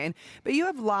gone again. But you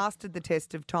have lasted the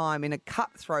test of time in a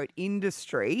cutthroat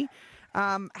industry.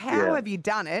 How have you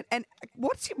done it? And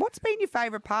what's been your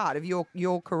favourite part of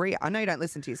your career? I know you don't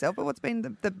listen to yourself, but what's been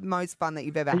the most fun that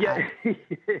you've ever had?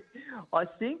 I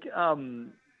think,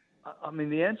 the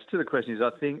answer to the question is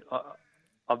I think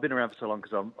I've been around for so long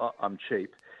because I'm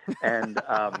cheap. And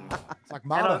it's like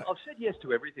I've said yes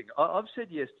to everything. I've said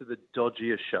yes to the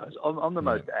dodgiest shows. I'm the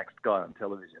most axed guy on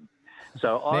television.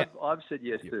 So I've said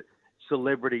yes to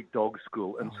Celebrity Dog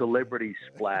School and Celebrity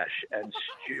Splash and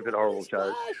stupid horrible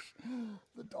shows.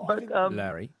 But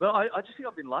Larry, well, I just think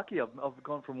I've been lucky. I've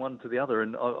gone from one to the other,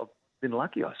 and I've been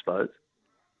lucky, I suppose.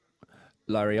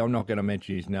 Larry, I'm not going to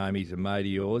mention his name. He's a mate of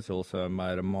yours, also a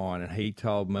mate of mine, and he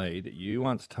told me that you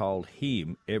once told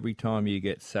him every time you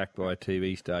get sacked by a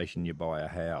TV station, you buy a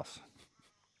house.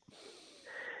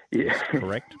 Yeah,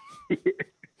 correct.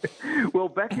 Well,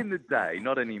 back in the day,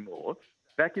 not anymore.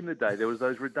 Back in the day, there was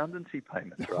those redundancy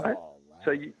payments, right?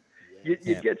 So you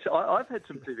get. I've had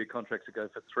some TV contracts that go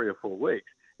for 3 or 4 weeks,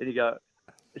 and you go.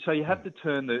 So you have to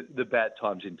turn the bad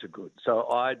times into good. So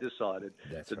I decided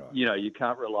that you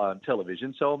can't rely on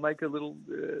television. So I'll make a little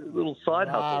side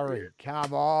hustle. Larry,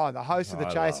 come on, the host of the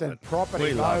Chase and Property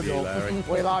We love you, Mogul. Larry.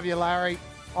 We love you, Larry.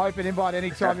 Open invite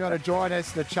anytime you want to join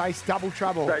us. The Chase Double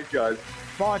Trouble. Thanks, guys.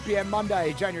 5 p.m.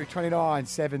 Monday, January 29,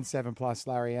 7 plus.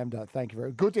 Larry Emder. Thank you very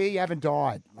much. Good to hear you haven't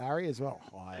died, Larry, as well.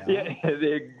 Yeah,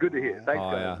 they're good to hear.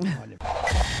 Thanks, guys.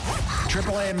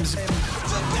 Triple M's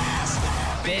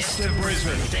Best of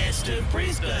Brisbane. Best of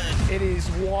Brisbane. It is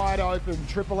wide open,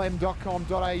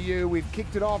 triplem.com.au. We've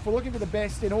kicked it off. We're looking for the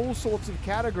best in all sorts of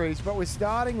categories, but we're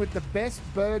starting with the best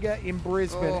burger in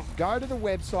Brisbane. Go to the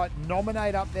website,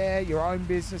 nominate up there your own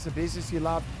business, a business you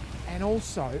love, and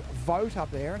also vote up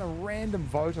there, and a random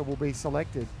voter will be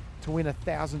selected to win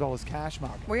 $1,000 cash,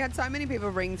 Mark. We had so many people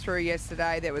ring through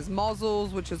yesterday. There was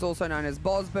Mozzles, which is also known as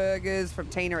Boz Burgers, from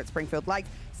Tina at Springfield Lakes.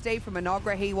 Steve from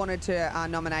Minogra, he wanted to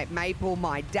nominate Maple,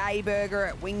 My Day Burger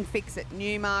at Wing Fix at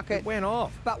Newmarket. It went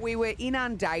off. But we were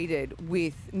inundated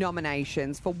with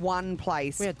nominations for one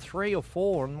place. We had 3 or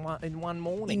 4 in one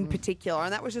morning. In particular,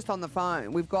 and that was just on the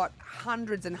phone. We've got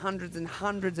hundreds and hundreds and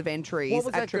hundreds of entries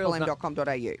at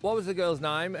triplem.com.au. What was the girl's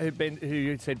name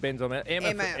who said Ben's on that?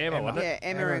 Emma, wasn't it? Yeah,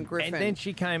 Emma and Griffin. And then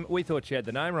she came, we thought she had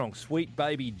the name wrong, Sweet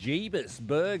Baby Jeebus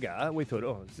Burger. We thought,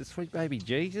 is this Sweet Baby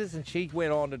Jesus? And she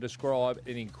went on to describe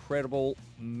an incredible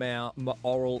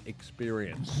oral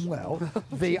experience. Well,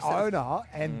 the owner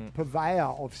and purveyor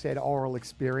of said oral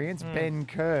experience, Ben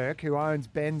Kirk, who owns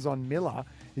Ben's on Miller,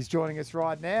 is joining us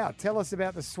right now. Tell us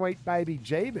about the Sweet Baby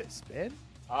Jeebus, Ben.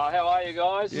 How are you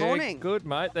guys? Yeah, Morning. Good,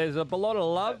 mate. There's a lot of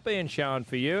love being shown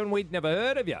for you, and we'd never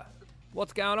heard of you.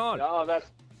 What's going on?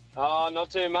 Not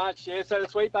too much. Yeah, so the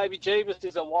Sweet Baby Jeebus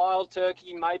is a wild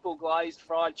turkey maple glazed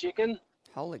fried chicken.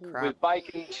 Holy crap. With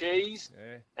bacon, cheese,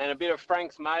 and a bit of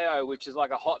Frank's mayo, which is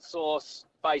like a hot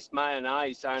sauce-based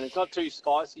mayonnaise. So, and it's not too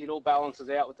spicy. It all balances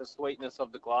out with the sweetness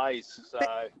of the glaze. So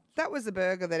that was the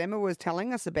burger that Emma was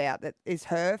telling us about that is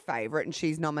her favourite, and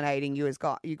she's nominating you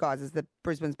guys as the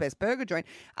Brisbane's best burger joint.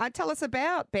 Tell us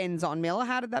about Ben's on Miller.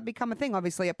 How did that become a thing?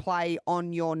 Obviously, a play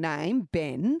on your name,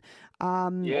 Ben.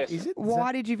 Yes.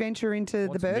 Why did you venture into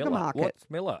the burger market? What's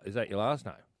Miller? Is that your last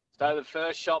name? So the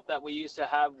first shop that we used to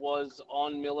have was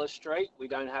on Miller Street. We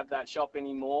don't have that shop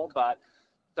anymore, but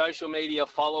social media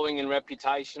following and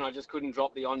reputation, I just couldn't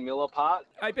drop the on Miller part.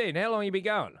 Hey, Ben, how long have you been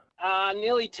going?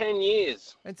 Nearly 10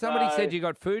 years. And somebody said you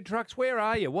got food trucks. Where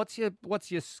are you? What's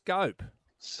your scope?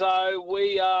 So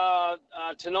we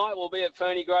tonight we'll be at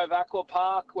Ferny Grove Aqua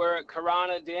Park. We're at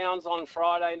Karana Downs on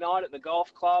Friday night at the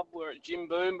golf club. We're at Jim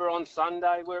Boomba on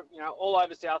Sunday. We're all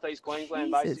over southeast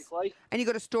Queensland basically. And you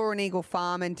got a store in Eagle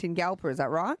Farm and Tingalpa, is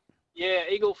that right? Yeah,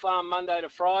 Eagle Farm Monday to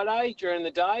Friday during the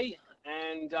day,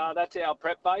 and that's our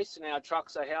prep base, and our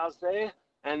trucks are housed there.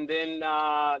 And then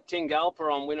Tingalpa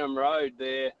on Wynnum Road.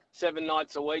 They're 7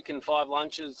 nights a week and 5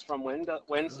 lunches from Wednesday.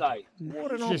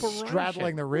 What an Just operation.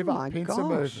 straddling the river. Oh my Pincer gosh.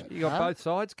 movement. You got both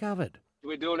sides covered.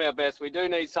 We're doing our best. We do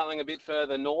need something a bit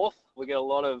further north. We get a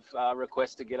lot of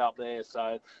requests to get up there,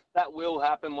 so that will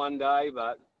happen one day.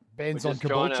 But Ben's we're on just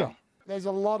trying Caboolture. There's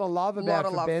a lot of love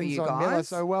about for Ben's you on Miller, guys.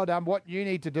 so well done. What you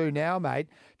need to do now, mate,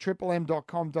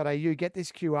 m.com.au, get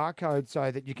this QR code so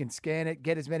that you can scan it,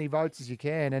 get as many votes as you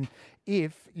can, and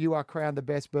if you are crowned the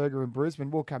best burger in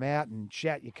Brisbane, we'll come out and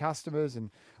shout your customers,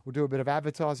 and we'll do a bit of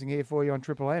advertising here for you on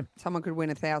Triple M. Someone could win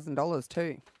 $1,000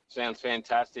 too. Sounds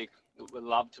fantastic. We'd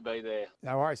love to be there.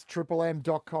 No worries.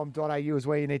 m.com.au is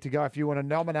where you need to go if you want to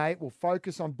nominate. We'll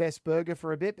focus on best burger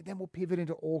for a bit, but then we'll pivot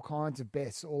into all kinds of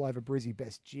bests all over Brizzy.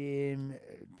 Best gym,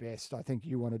 best, I think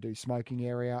you want to do smoking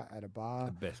area at a bar.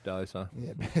 Best doser.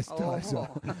 Yeah, best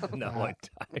doser. No, I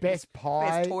don't. Best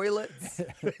pie. Best toilets.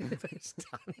 Best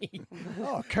honey.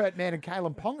 Oh, Kurt Mann and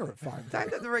Kalen Ponga at phone.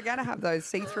 We're going to have those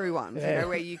see-through ones,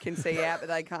 where you can see out but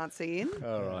they can't see in.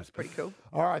 All right. It's pretty cool.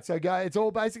 All right, so go. It's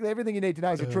all basically everything you need to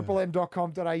know. So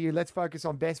m.com.au. Let's focus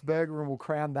on best burger and we'll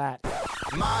crown that.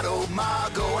 Marto,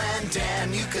 Margo, and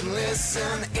Dan. You can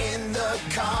listen in the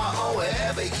car or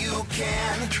wherever you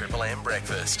can. Triple M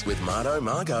Breakfast with Marto,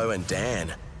 Margo, and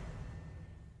Dan.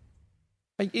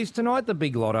 Is tonight the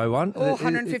big lotto one? Oh,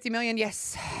 150 million,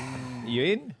 yes. You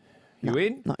in? You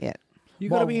in? Not yet. You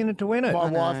got to be in it to win it. My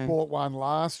wife bought one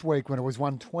last week when it was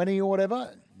 120 or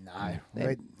whatever.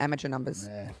 No. Amateur numbers.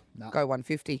 No. Go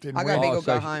 150. Didn't I go win. big Oh, or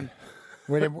so- go home.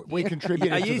 We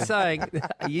contributed. Are to you the- saying?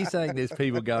 Are you saying there's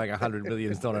people going 100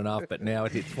 million is not enough, but now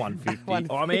it hits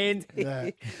 150? I'm in.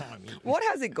 Yeah. What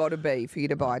has it got to be for you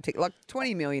to buy a ticket? Like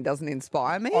 20 million doesn't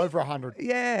inspire me. Over 100.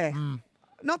 Yeah.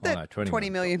 Not that 20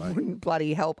 million wouldn't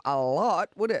bloody help a lot,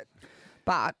 would it?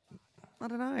 But I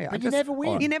don't know. But you never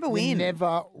win. You never win. You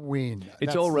never win. It's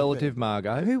That's all the relative, thing.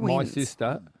 Margot. Who My wins?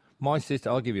 sister,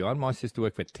 I'll give you one. My sister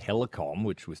worked for Telecom,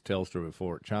 which was Telstra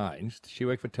before it changed. She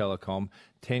worked for Telecom,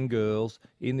 10 girls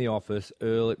in the office,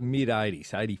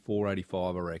 mid-80s, 84,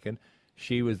 85, I reckon.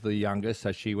 She was the youngest,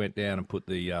 so she went down and put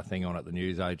the thing on at the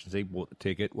news agency, bought the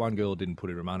ticket. One girl didn't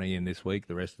put her money in this week.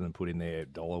 The rest of them put in their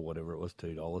 $1, whatever it was,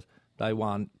 $2. They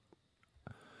won.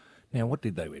 Now, what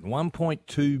did they win?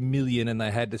 1.2 million, and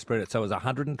they had to spread it. So it was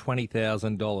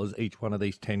 $120,000 each one of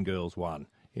these 10 girls won.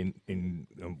 Did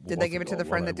they give it to the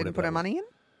friend that didn't put her money in?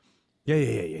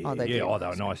 Yeah. Oh, they did. Oh, they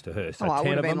were nice to her. So I 10 would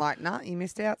have of been them. like, nah, you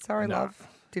missed out. Sorry, No. love.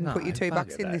 Didn't No, put your $2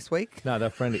 bugger in that. this week. No, they're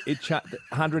friendly.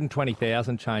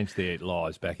 120,000 changed their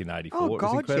lives back in '84. Oh, it was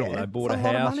God, incredible. yeah. They bought It's a a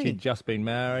lot of house. money. She'd just been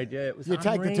married. Yeah, it was You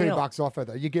take the unreal. $2 off her,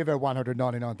 though. You give her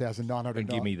 $199,998. And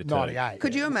give me the two.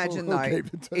 Could you imagine, We'll though, keep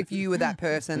the two. if you were that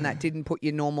person that didn't put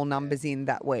your normal numbers in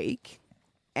that week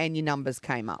and your numbers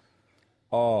came up?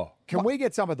 Oh, Can we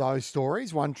get some of those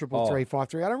stories?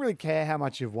 133353. I don't really care how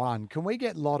much you've won. Can we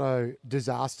get lotto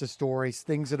disaster stories,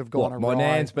 things that have gone awry? My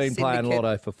nan's been playing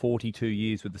lotto for 42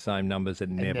 years with the same numbers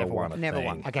and never won a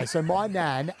thing. Okay, so my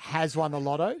nan has won the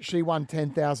lotto. She won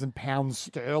 £10,000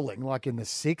 sterling, like in the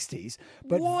 60s.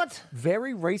 But what?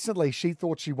 Very recently, she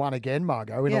thought she won again,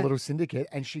 Margot, in a little syndicate,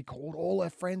 and she called all her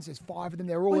friends. There's 5 of them.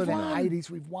 They're all in their 80s.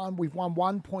 We've won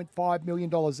 $1.5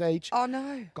 million each. Oh,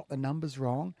 no. Got the numbers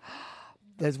wrong.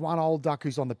 There's one old duck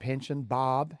who's on the pension,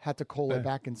 Barb, had to call her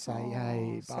back and say,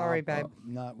 hey, Barb. Sorry, babe.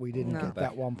 No, we didn't get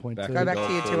that 1.2. Go back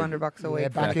to your $200 a week. Yeah,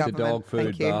 back to dog food,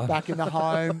 Thank you. Barb. Back in the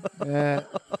home. Yeah.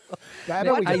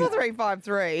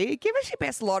 1353. Give us your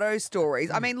best lotto stories.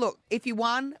 I mean, look, if you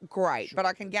won, great. But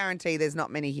I can guarantee there's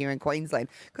not many here in Queensland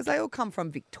because they all come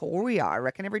from Victoria. I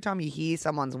reckon every time you hear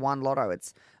someone's won lotto,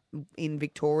 it's in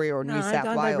Victoria or New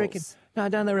South Wales.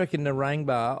 Don't they reckon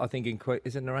Narangba, I think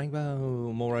is it Narangba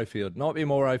or Morayfield? Not be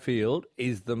Morayfield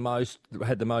is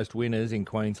had the most winners in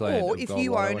Queensland. Or if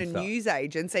you own a news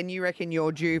agent and you reckon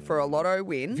you're due for a lotto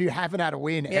win. If you haven't had a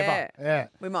win ever. Yeah.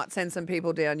 We might send some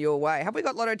people down your way. Have we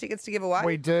got lotto tickets to give away?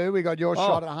 We do. We got your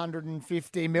shot at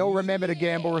 150 mil. Remember to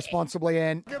gamble responsibly.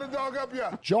 And Get a dog up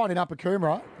here. John in Upper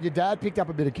Coomera, your dad picked up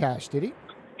a bit of cash, did he?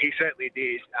 He certainly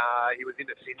did. He was in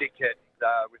a syndicate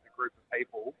with a group of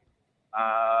people.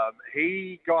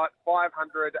 He got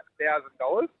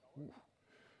 $500,000.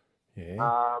 Yeah. And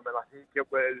I think it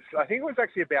was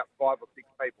actually about 5 or 6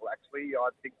 people. Actually, I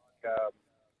think. So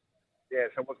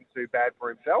it wasn't too bad for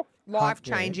himself.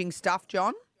 Life-changing stuff,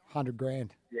 John. $100,000.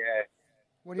 Yeah.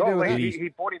 What do you do with that?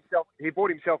 He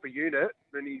bought himself a unit,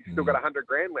 and he's still got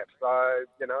 $100,000 left. So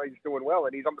he's doing well,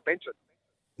 and he's on the pension.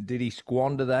 Did he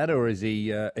squander that, or is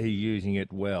he using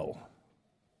it well?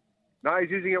 No,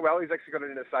 he's using it well. He's actually got it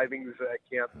in a savings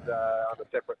account on a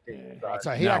separate thing.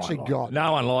 So he actually got...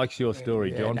 No one likes your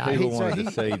story, John. no, People he-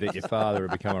 wanted so to see that your father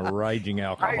had become a raging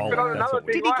alcoholic. but on That's another what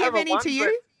we- thing, Did he I give haven't any won, to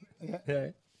you?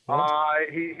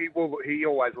 He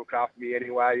always look after me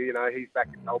anyway. He's back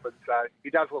in Melbourne, so he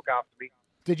does look after me.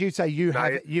 Did you say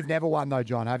you've never won though,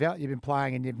 John, have you? You've been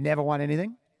playing and you've never won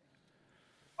anything?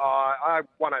 I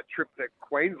won a trip to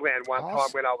Queensland one time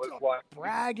when I was like...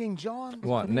 Bragging, John.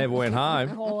 What, never went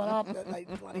home? Calling up that they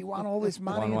bloody won all this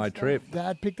money. One-way and stuff. trip.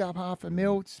 Dad picked up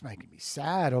 $500,000. It's making me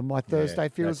sad on my Thursday.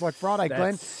 Feels like Friday, That's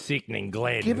Glenn. sickening,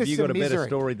 Glenn. Give Have us you some got a better misery.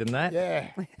 story than that? Yeah.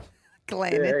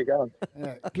 Glenn. Yeah, you go.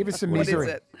 Yeah. Give us some What misery.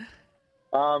 is it?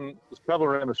 I was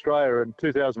travelling around Australia in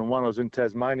 2001. I was in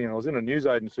Tasmania and I was in a news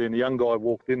agency and a young guy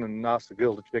walked in and asked the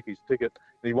girl to check his ticket.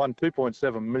 And he won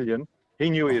 $2.7 million.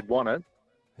 He knew he had won it.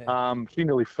 She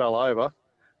nearly fell over.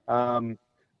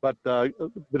 But a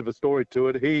bit of a story to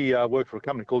it. He worked for a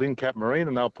company called Incap Marine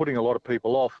and they were putting a lot of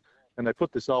people off. And they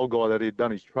put this old guy that he'd done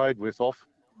his trade with off.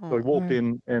 So he walked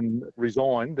in and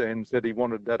resigned and said he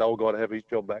wanted that old guy to have his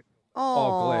job back.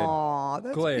 Oh, Glenn.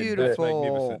 that's Glenn, beautiful. that's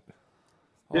magnificent.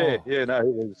 Yeah, no, it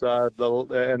was,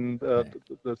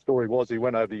 the story was he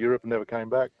went over to Europe and never came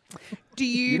back. Do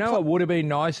you? You know what would have been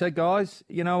nicer, guys?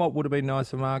 You know what would have been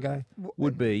nicer, Margot?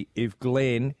 Would be if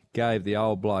Glenn gave the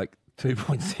old bloke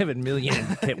 $2.7 million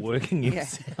and kept working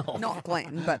himself. Not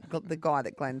Glenn, but the guy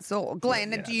that Glenn saw.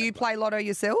 Glenn, do you play lotto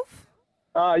yourself?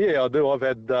 Yeah, I do. I've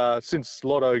had, since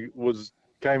Lotto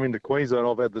came into Queensland,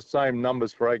 I've had the same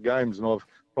numbers for 8 games and I've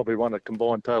probably won a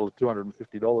combined total of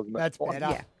 $250. And That's fine. better.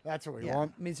 Yeah. That's what we Yeah,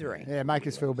 want. misery. Yeah, make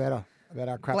us feel better about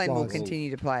our crap Glenn will lives.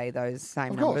 continue to play those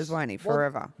same Of numbers, course. won't he? Well,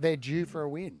 Forever. they're due for a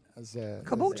win.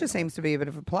 Caboolture seems to be a bit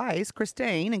of a place.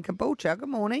 Christine and Caboolture, good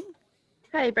morning.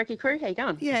 Hey, Brecky Crew, how you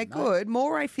going? Yeah, good.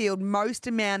 Morayfield, most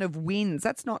amount of wins.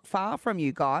 That's not far from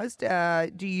you guys.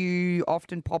 Do you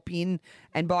often pop in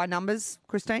and buy numbers,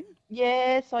 Christine?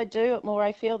 Yes, I do at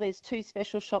Morayfield. There's 2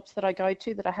 special shops that I go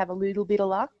to that I have a little bit of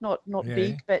luck, not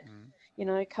big, but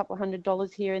a couple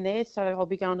 $100 here and there. So I'll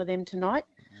be going to them tonight.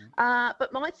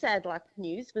 But my sad luck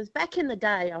news was back in the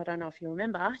day, I don't know if you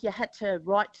remember, you had to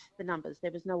write the numbers.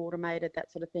 There was no automated,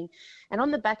 that sort of thing. And on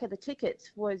the back of the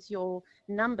tickets was your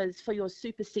numbers for your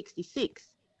Super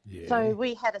 66. Yeah. So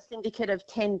we had a syndicate of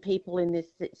 10 people in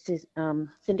this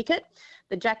syndicate.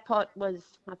 The jackpot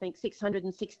was, I think,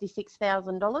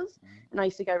 $666,000. And I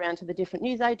used to go around to the different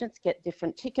news agents, get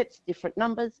different tickets, different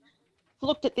numbers.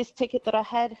 Looked at this ticket that I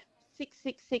had,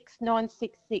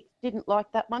 666966. Didn't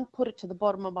like that one. Put it to the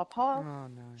bottom of my pile. Oh,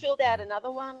 no. Filled out another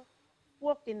one.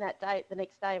 Walked in the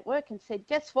next day at work and said,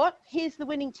 guess what? Here's the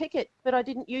winning ticket, but I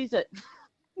didn't use it.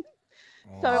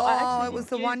 So I actually it was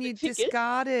the didn't one use you the ticket.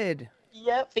 discarded.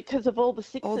 Yeah, because of all the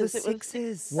sixes. All the It was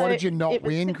sixes. What did you it not was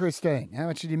win, Christine? How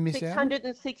much did you miss out?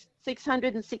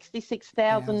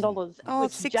 $666,000. Oh,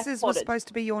 which sixes jackpotted. was supposed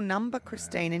to be your number,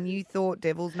 Christine, and you thought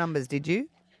devil's numbers, did you?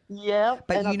 Yeah,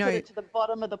 But and you I know- put it to the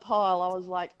bottom of the pile. I was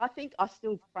like, I think I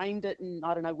still framed it, and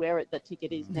I don't know where the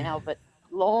ticket is now, but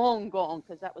long gone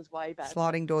because that was way back.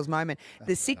 Sliding doors moment.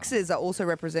 The sixes are also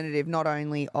representative not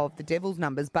only of the devil's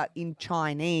numbers, but in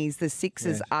Chinese, the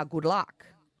sixes Yes. are good luck.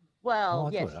 Well, Oh,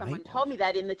 I yes, thought someone eight told me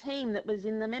that in the team that was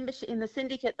in the membership in the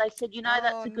syndicate. They said,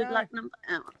 that's a good luck number.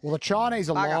 Oh. Well, the Chinese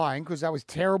are Bugger. lying because that was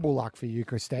terrible luck for you,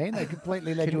 Christine. They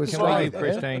completely led you Can astray. we give there.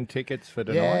 Christine tickets for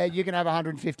tonight? Yeah, you can have a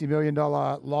 $150 million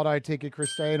lotto ticket,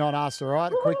 Christine, on us, all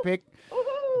right? A quick pick.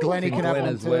 Glennie can have Glenn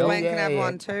one as too. well. Glenn can have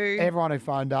one too. Everyone who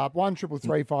phoned up,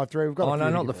 133353. We've got Oh, a no,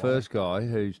 few to not the give away. first guy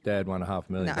whose dad won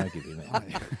 $500,000. No. Don't give him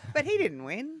that. But he didn't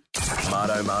win.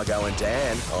 Marto, Margo and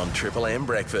Dan on Triple M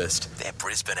Breakfast. They're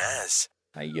Brisbane as.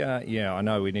 Hey, yeah, I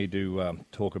know we need to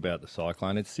talk about the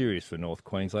cyclone. It's serious for North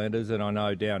Queenslanders, and I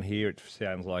know down here it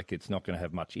sounds like it's not going to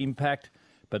have much impact.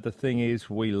 But the thing is,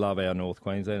 we love our North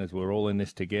Queenslanders. We're all in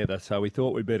this together. So we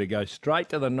thought we'd better go straight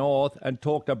to the north and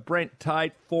talk to Brent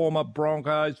Tate, former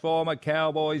Broncos, former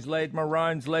Cowboys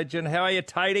Maroons legend. How are you,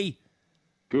 Tatey?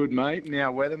 Good, mate.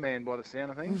 Now weatherman by the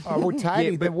sound of things. Oh, well, Tatey,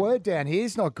 Yeah, but- the word down here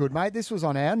is not good, mate. This was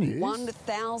on our news.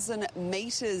 1,000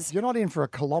 metres. You're not in for a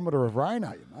kilometre of rain,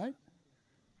 are you, mate?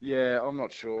 Yeah, I'm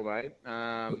not sure, mate.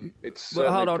 It's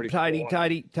Well, hold on, certainly pretty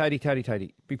quiet.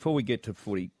 Tatey. Before we get to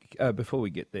footy, before we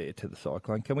get there to the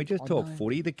cyclone, can we just talk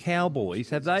footy? The Cowboys,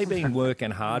 have they been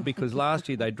working hard? Because last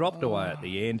year they dropped away at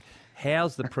the end.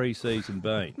 How's the pre-season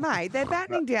been? Mate, they're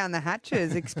battening down the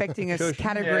hatches, expecting a Shush.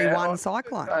 Category Yeah, 1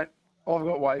 cyclone. I've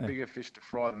got way bigger fish to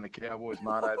fry than the Cowboys,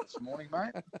 Marto, this morning,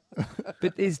 mate.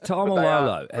 But is But they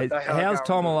Tomalolo? are- but they are How's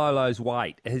going Tomalolo's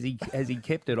weight? Has he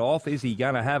kept it off? Is he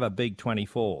going to have a big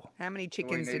 24? How many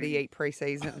chickens We did need- he eat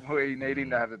pre-season? We need him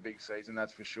to have a big season,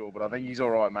 that's for sure. But I think he's all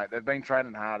right, mate. They've been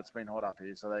training hard. It's been hot up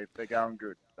here, so they're going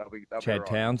good. They'll be Chad all right.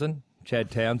 Townsend?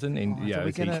 Chad Townsend? Are we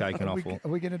Is he gonna- shaking are off? we-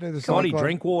 Are we going to do the Scotty cyclone?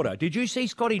 Drinkwater. Did you see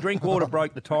Scotty Drinkwater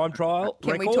broke the time trial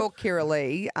Can record? we talk Kira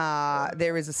Lee?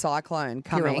 There is a cyclone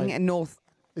coming. Lee? And North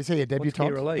Is he a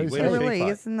debutant? Kira Lee? Who's Where he? does she Kira Lee, play?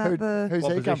 isn't that the Who's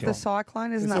What he come position? the from?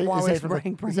 cyclone? Isn't Is that he- why is he we're from the-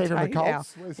 bringing is he from the Brent Tate, our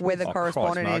Colts? Where's- weather Oh,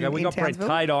 correspondent Christ, Margo, in we got Brent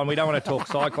Townsville? Tate on. We don't want to talk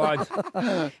cyclones.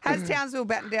 Has Townsville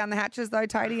battened down the hatches though,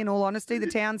 Tatey? In all honesty, the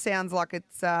town sounds like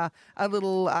it's a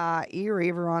little eerie.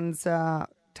 Everyone's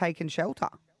taken shelter.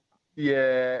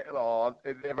 Yeah,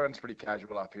 everyone's pretty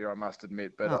casual up here, I must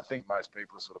admit. But I think most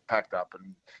people are sort of packed up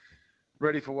and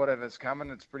ready for whatever's coming.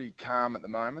 It's pretty calm at the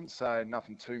moment, so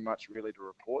nothing too much really to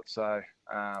report. So,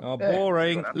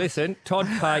 Boring. Listen, Todd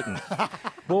Payton.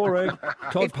 Boring.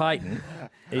 Todd Payton.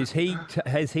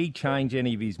 Has he changed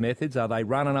any of his methods? Are they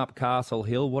running up Castle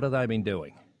Hill? What have they been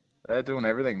doing? They're doing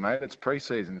everything, mate. It's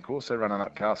pre-season, of course. They're running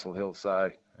up Castle Hill, so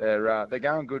they're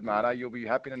going good, mate. You'll be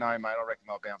happy to know, mate. I reckon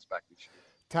they'll bounce back this year.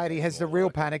 Tatey, has the real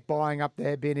panic buying up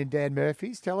there been in Dan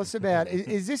Murphy's? Tell us about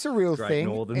is this a real Great thing?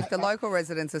 Northern. If the local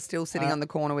residents are still sitting on the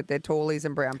corner with their tallies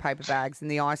and brown paper bags,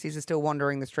 and the ices are still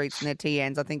wandering the streets in their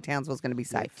TNs, I think Townsville's going to be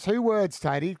safe. 2 words,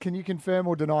 Tatey. Can you confirm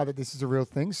or deny that this is a real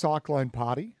thing? Cyclone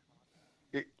party?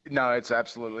 No, it's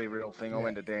absolutely a real thing. I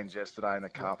went to Dan's yesterday in the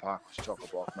car park. It was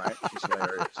chock-a-block, mate. It's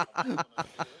hilarious.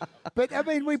 But, I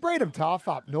mean, we breed them tough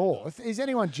up north. Is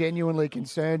anyone genuinely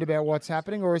concerned about what's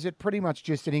happening, or is it pretty much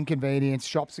just an inconvenience?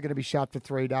 Shops are going to be shut for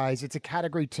 3 days. It's a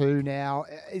Category 2 now.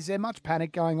 Is there much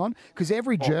panic going on? Because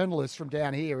every journalist from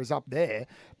down here is up there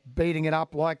beating it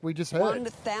up like we just heard.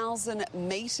 1,000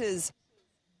 metres.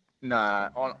 No,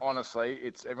 honestly,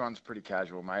 everyone's pretty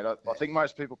casual, mate. I think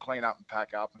most people clean up and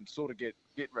pack up and sort of get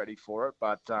ready for it,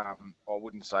 but I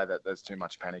wouldn't say that there's too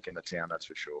much panic in the town, that's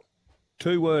for sure.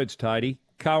 2 words, Tatey.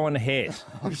 Cohen Hess.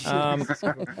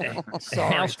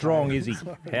 How strong is he?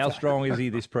 How strong is he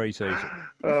this pre-season?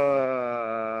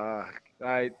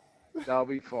 Mate, they'll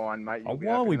be fine, mate. Oh,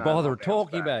 why are we bother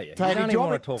talking about you? Tatey, do you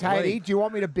want me, talk Tatey, league. do you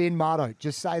want me to bin Marto?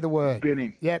 Just say the word. Bin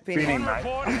him. Yep, Bin him, mate.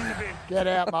 Get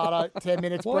out, Marto. 10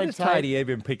 minutes. Why Brent does Tate. Tatey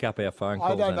even pick up our phone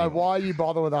calls? I don't know anymore? why you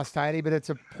bother with us, Tatey, but it's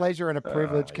a pleasure and a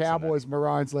privilege. Cowboys,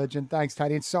 Maroons legend. Thanks,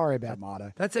 Tatey, and sorry about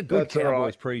Marto. That's a good That's all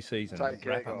Cowboys right. pre-season. Take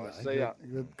care, guys. See ya.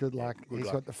 Good luck. He's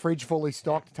got the fridge fully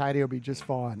stocked. Tatey will be just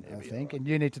fine, I think. And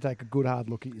you need to take a good hard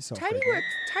look at yourself. Tatey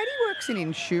works in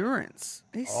insurance.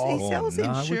 He sells no, we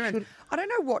insurance. should- I don't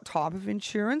know what type of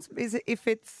insurance. Is it if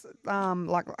it's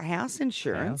like house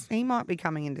insurance? He might be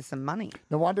coming into some money.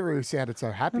 No wonder he sounded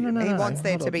so happy. No, He wants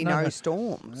there hold to on. be No, no no.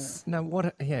 storms. No,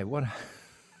 what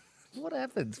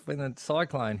happens when a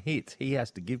cyclone hits? He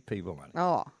has to give people money.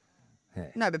 Oh. Yeah.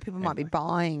 No, but people might be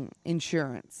buying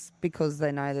insurance because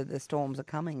they know that the storms are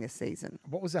coming this season.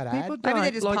 What was that ad? People Maybe they're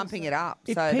don't, just like, pumping it up.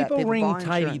 If so that people ring buy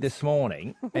Tatey insurance. this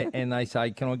morning and they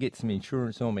say, "Can I get some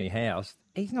insurance on my house?"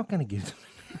 He's not going to give them.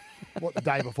 what, the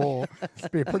day before.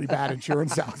 It'd be a pretty bad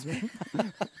insurance salesman.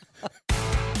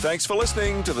 Thanks for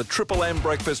listening to the Triple M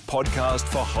Breakfast podcast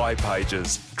for High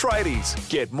Pages. Tradies,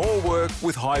 get more work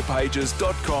with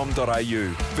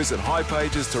highpages.com.au. Visit High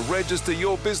Pages to register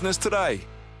your business today.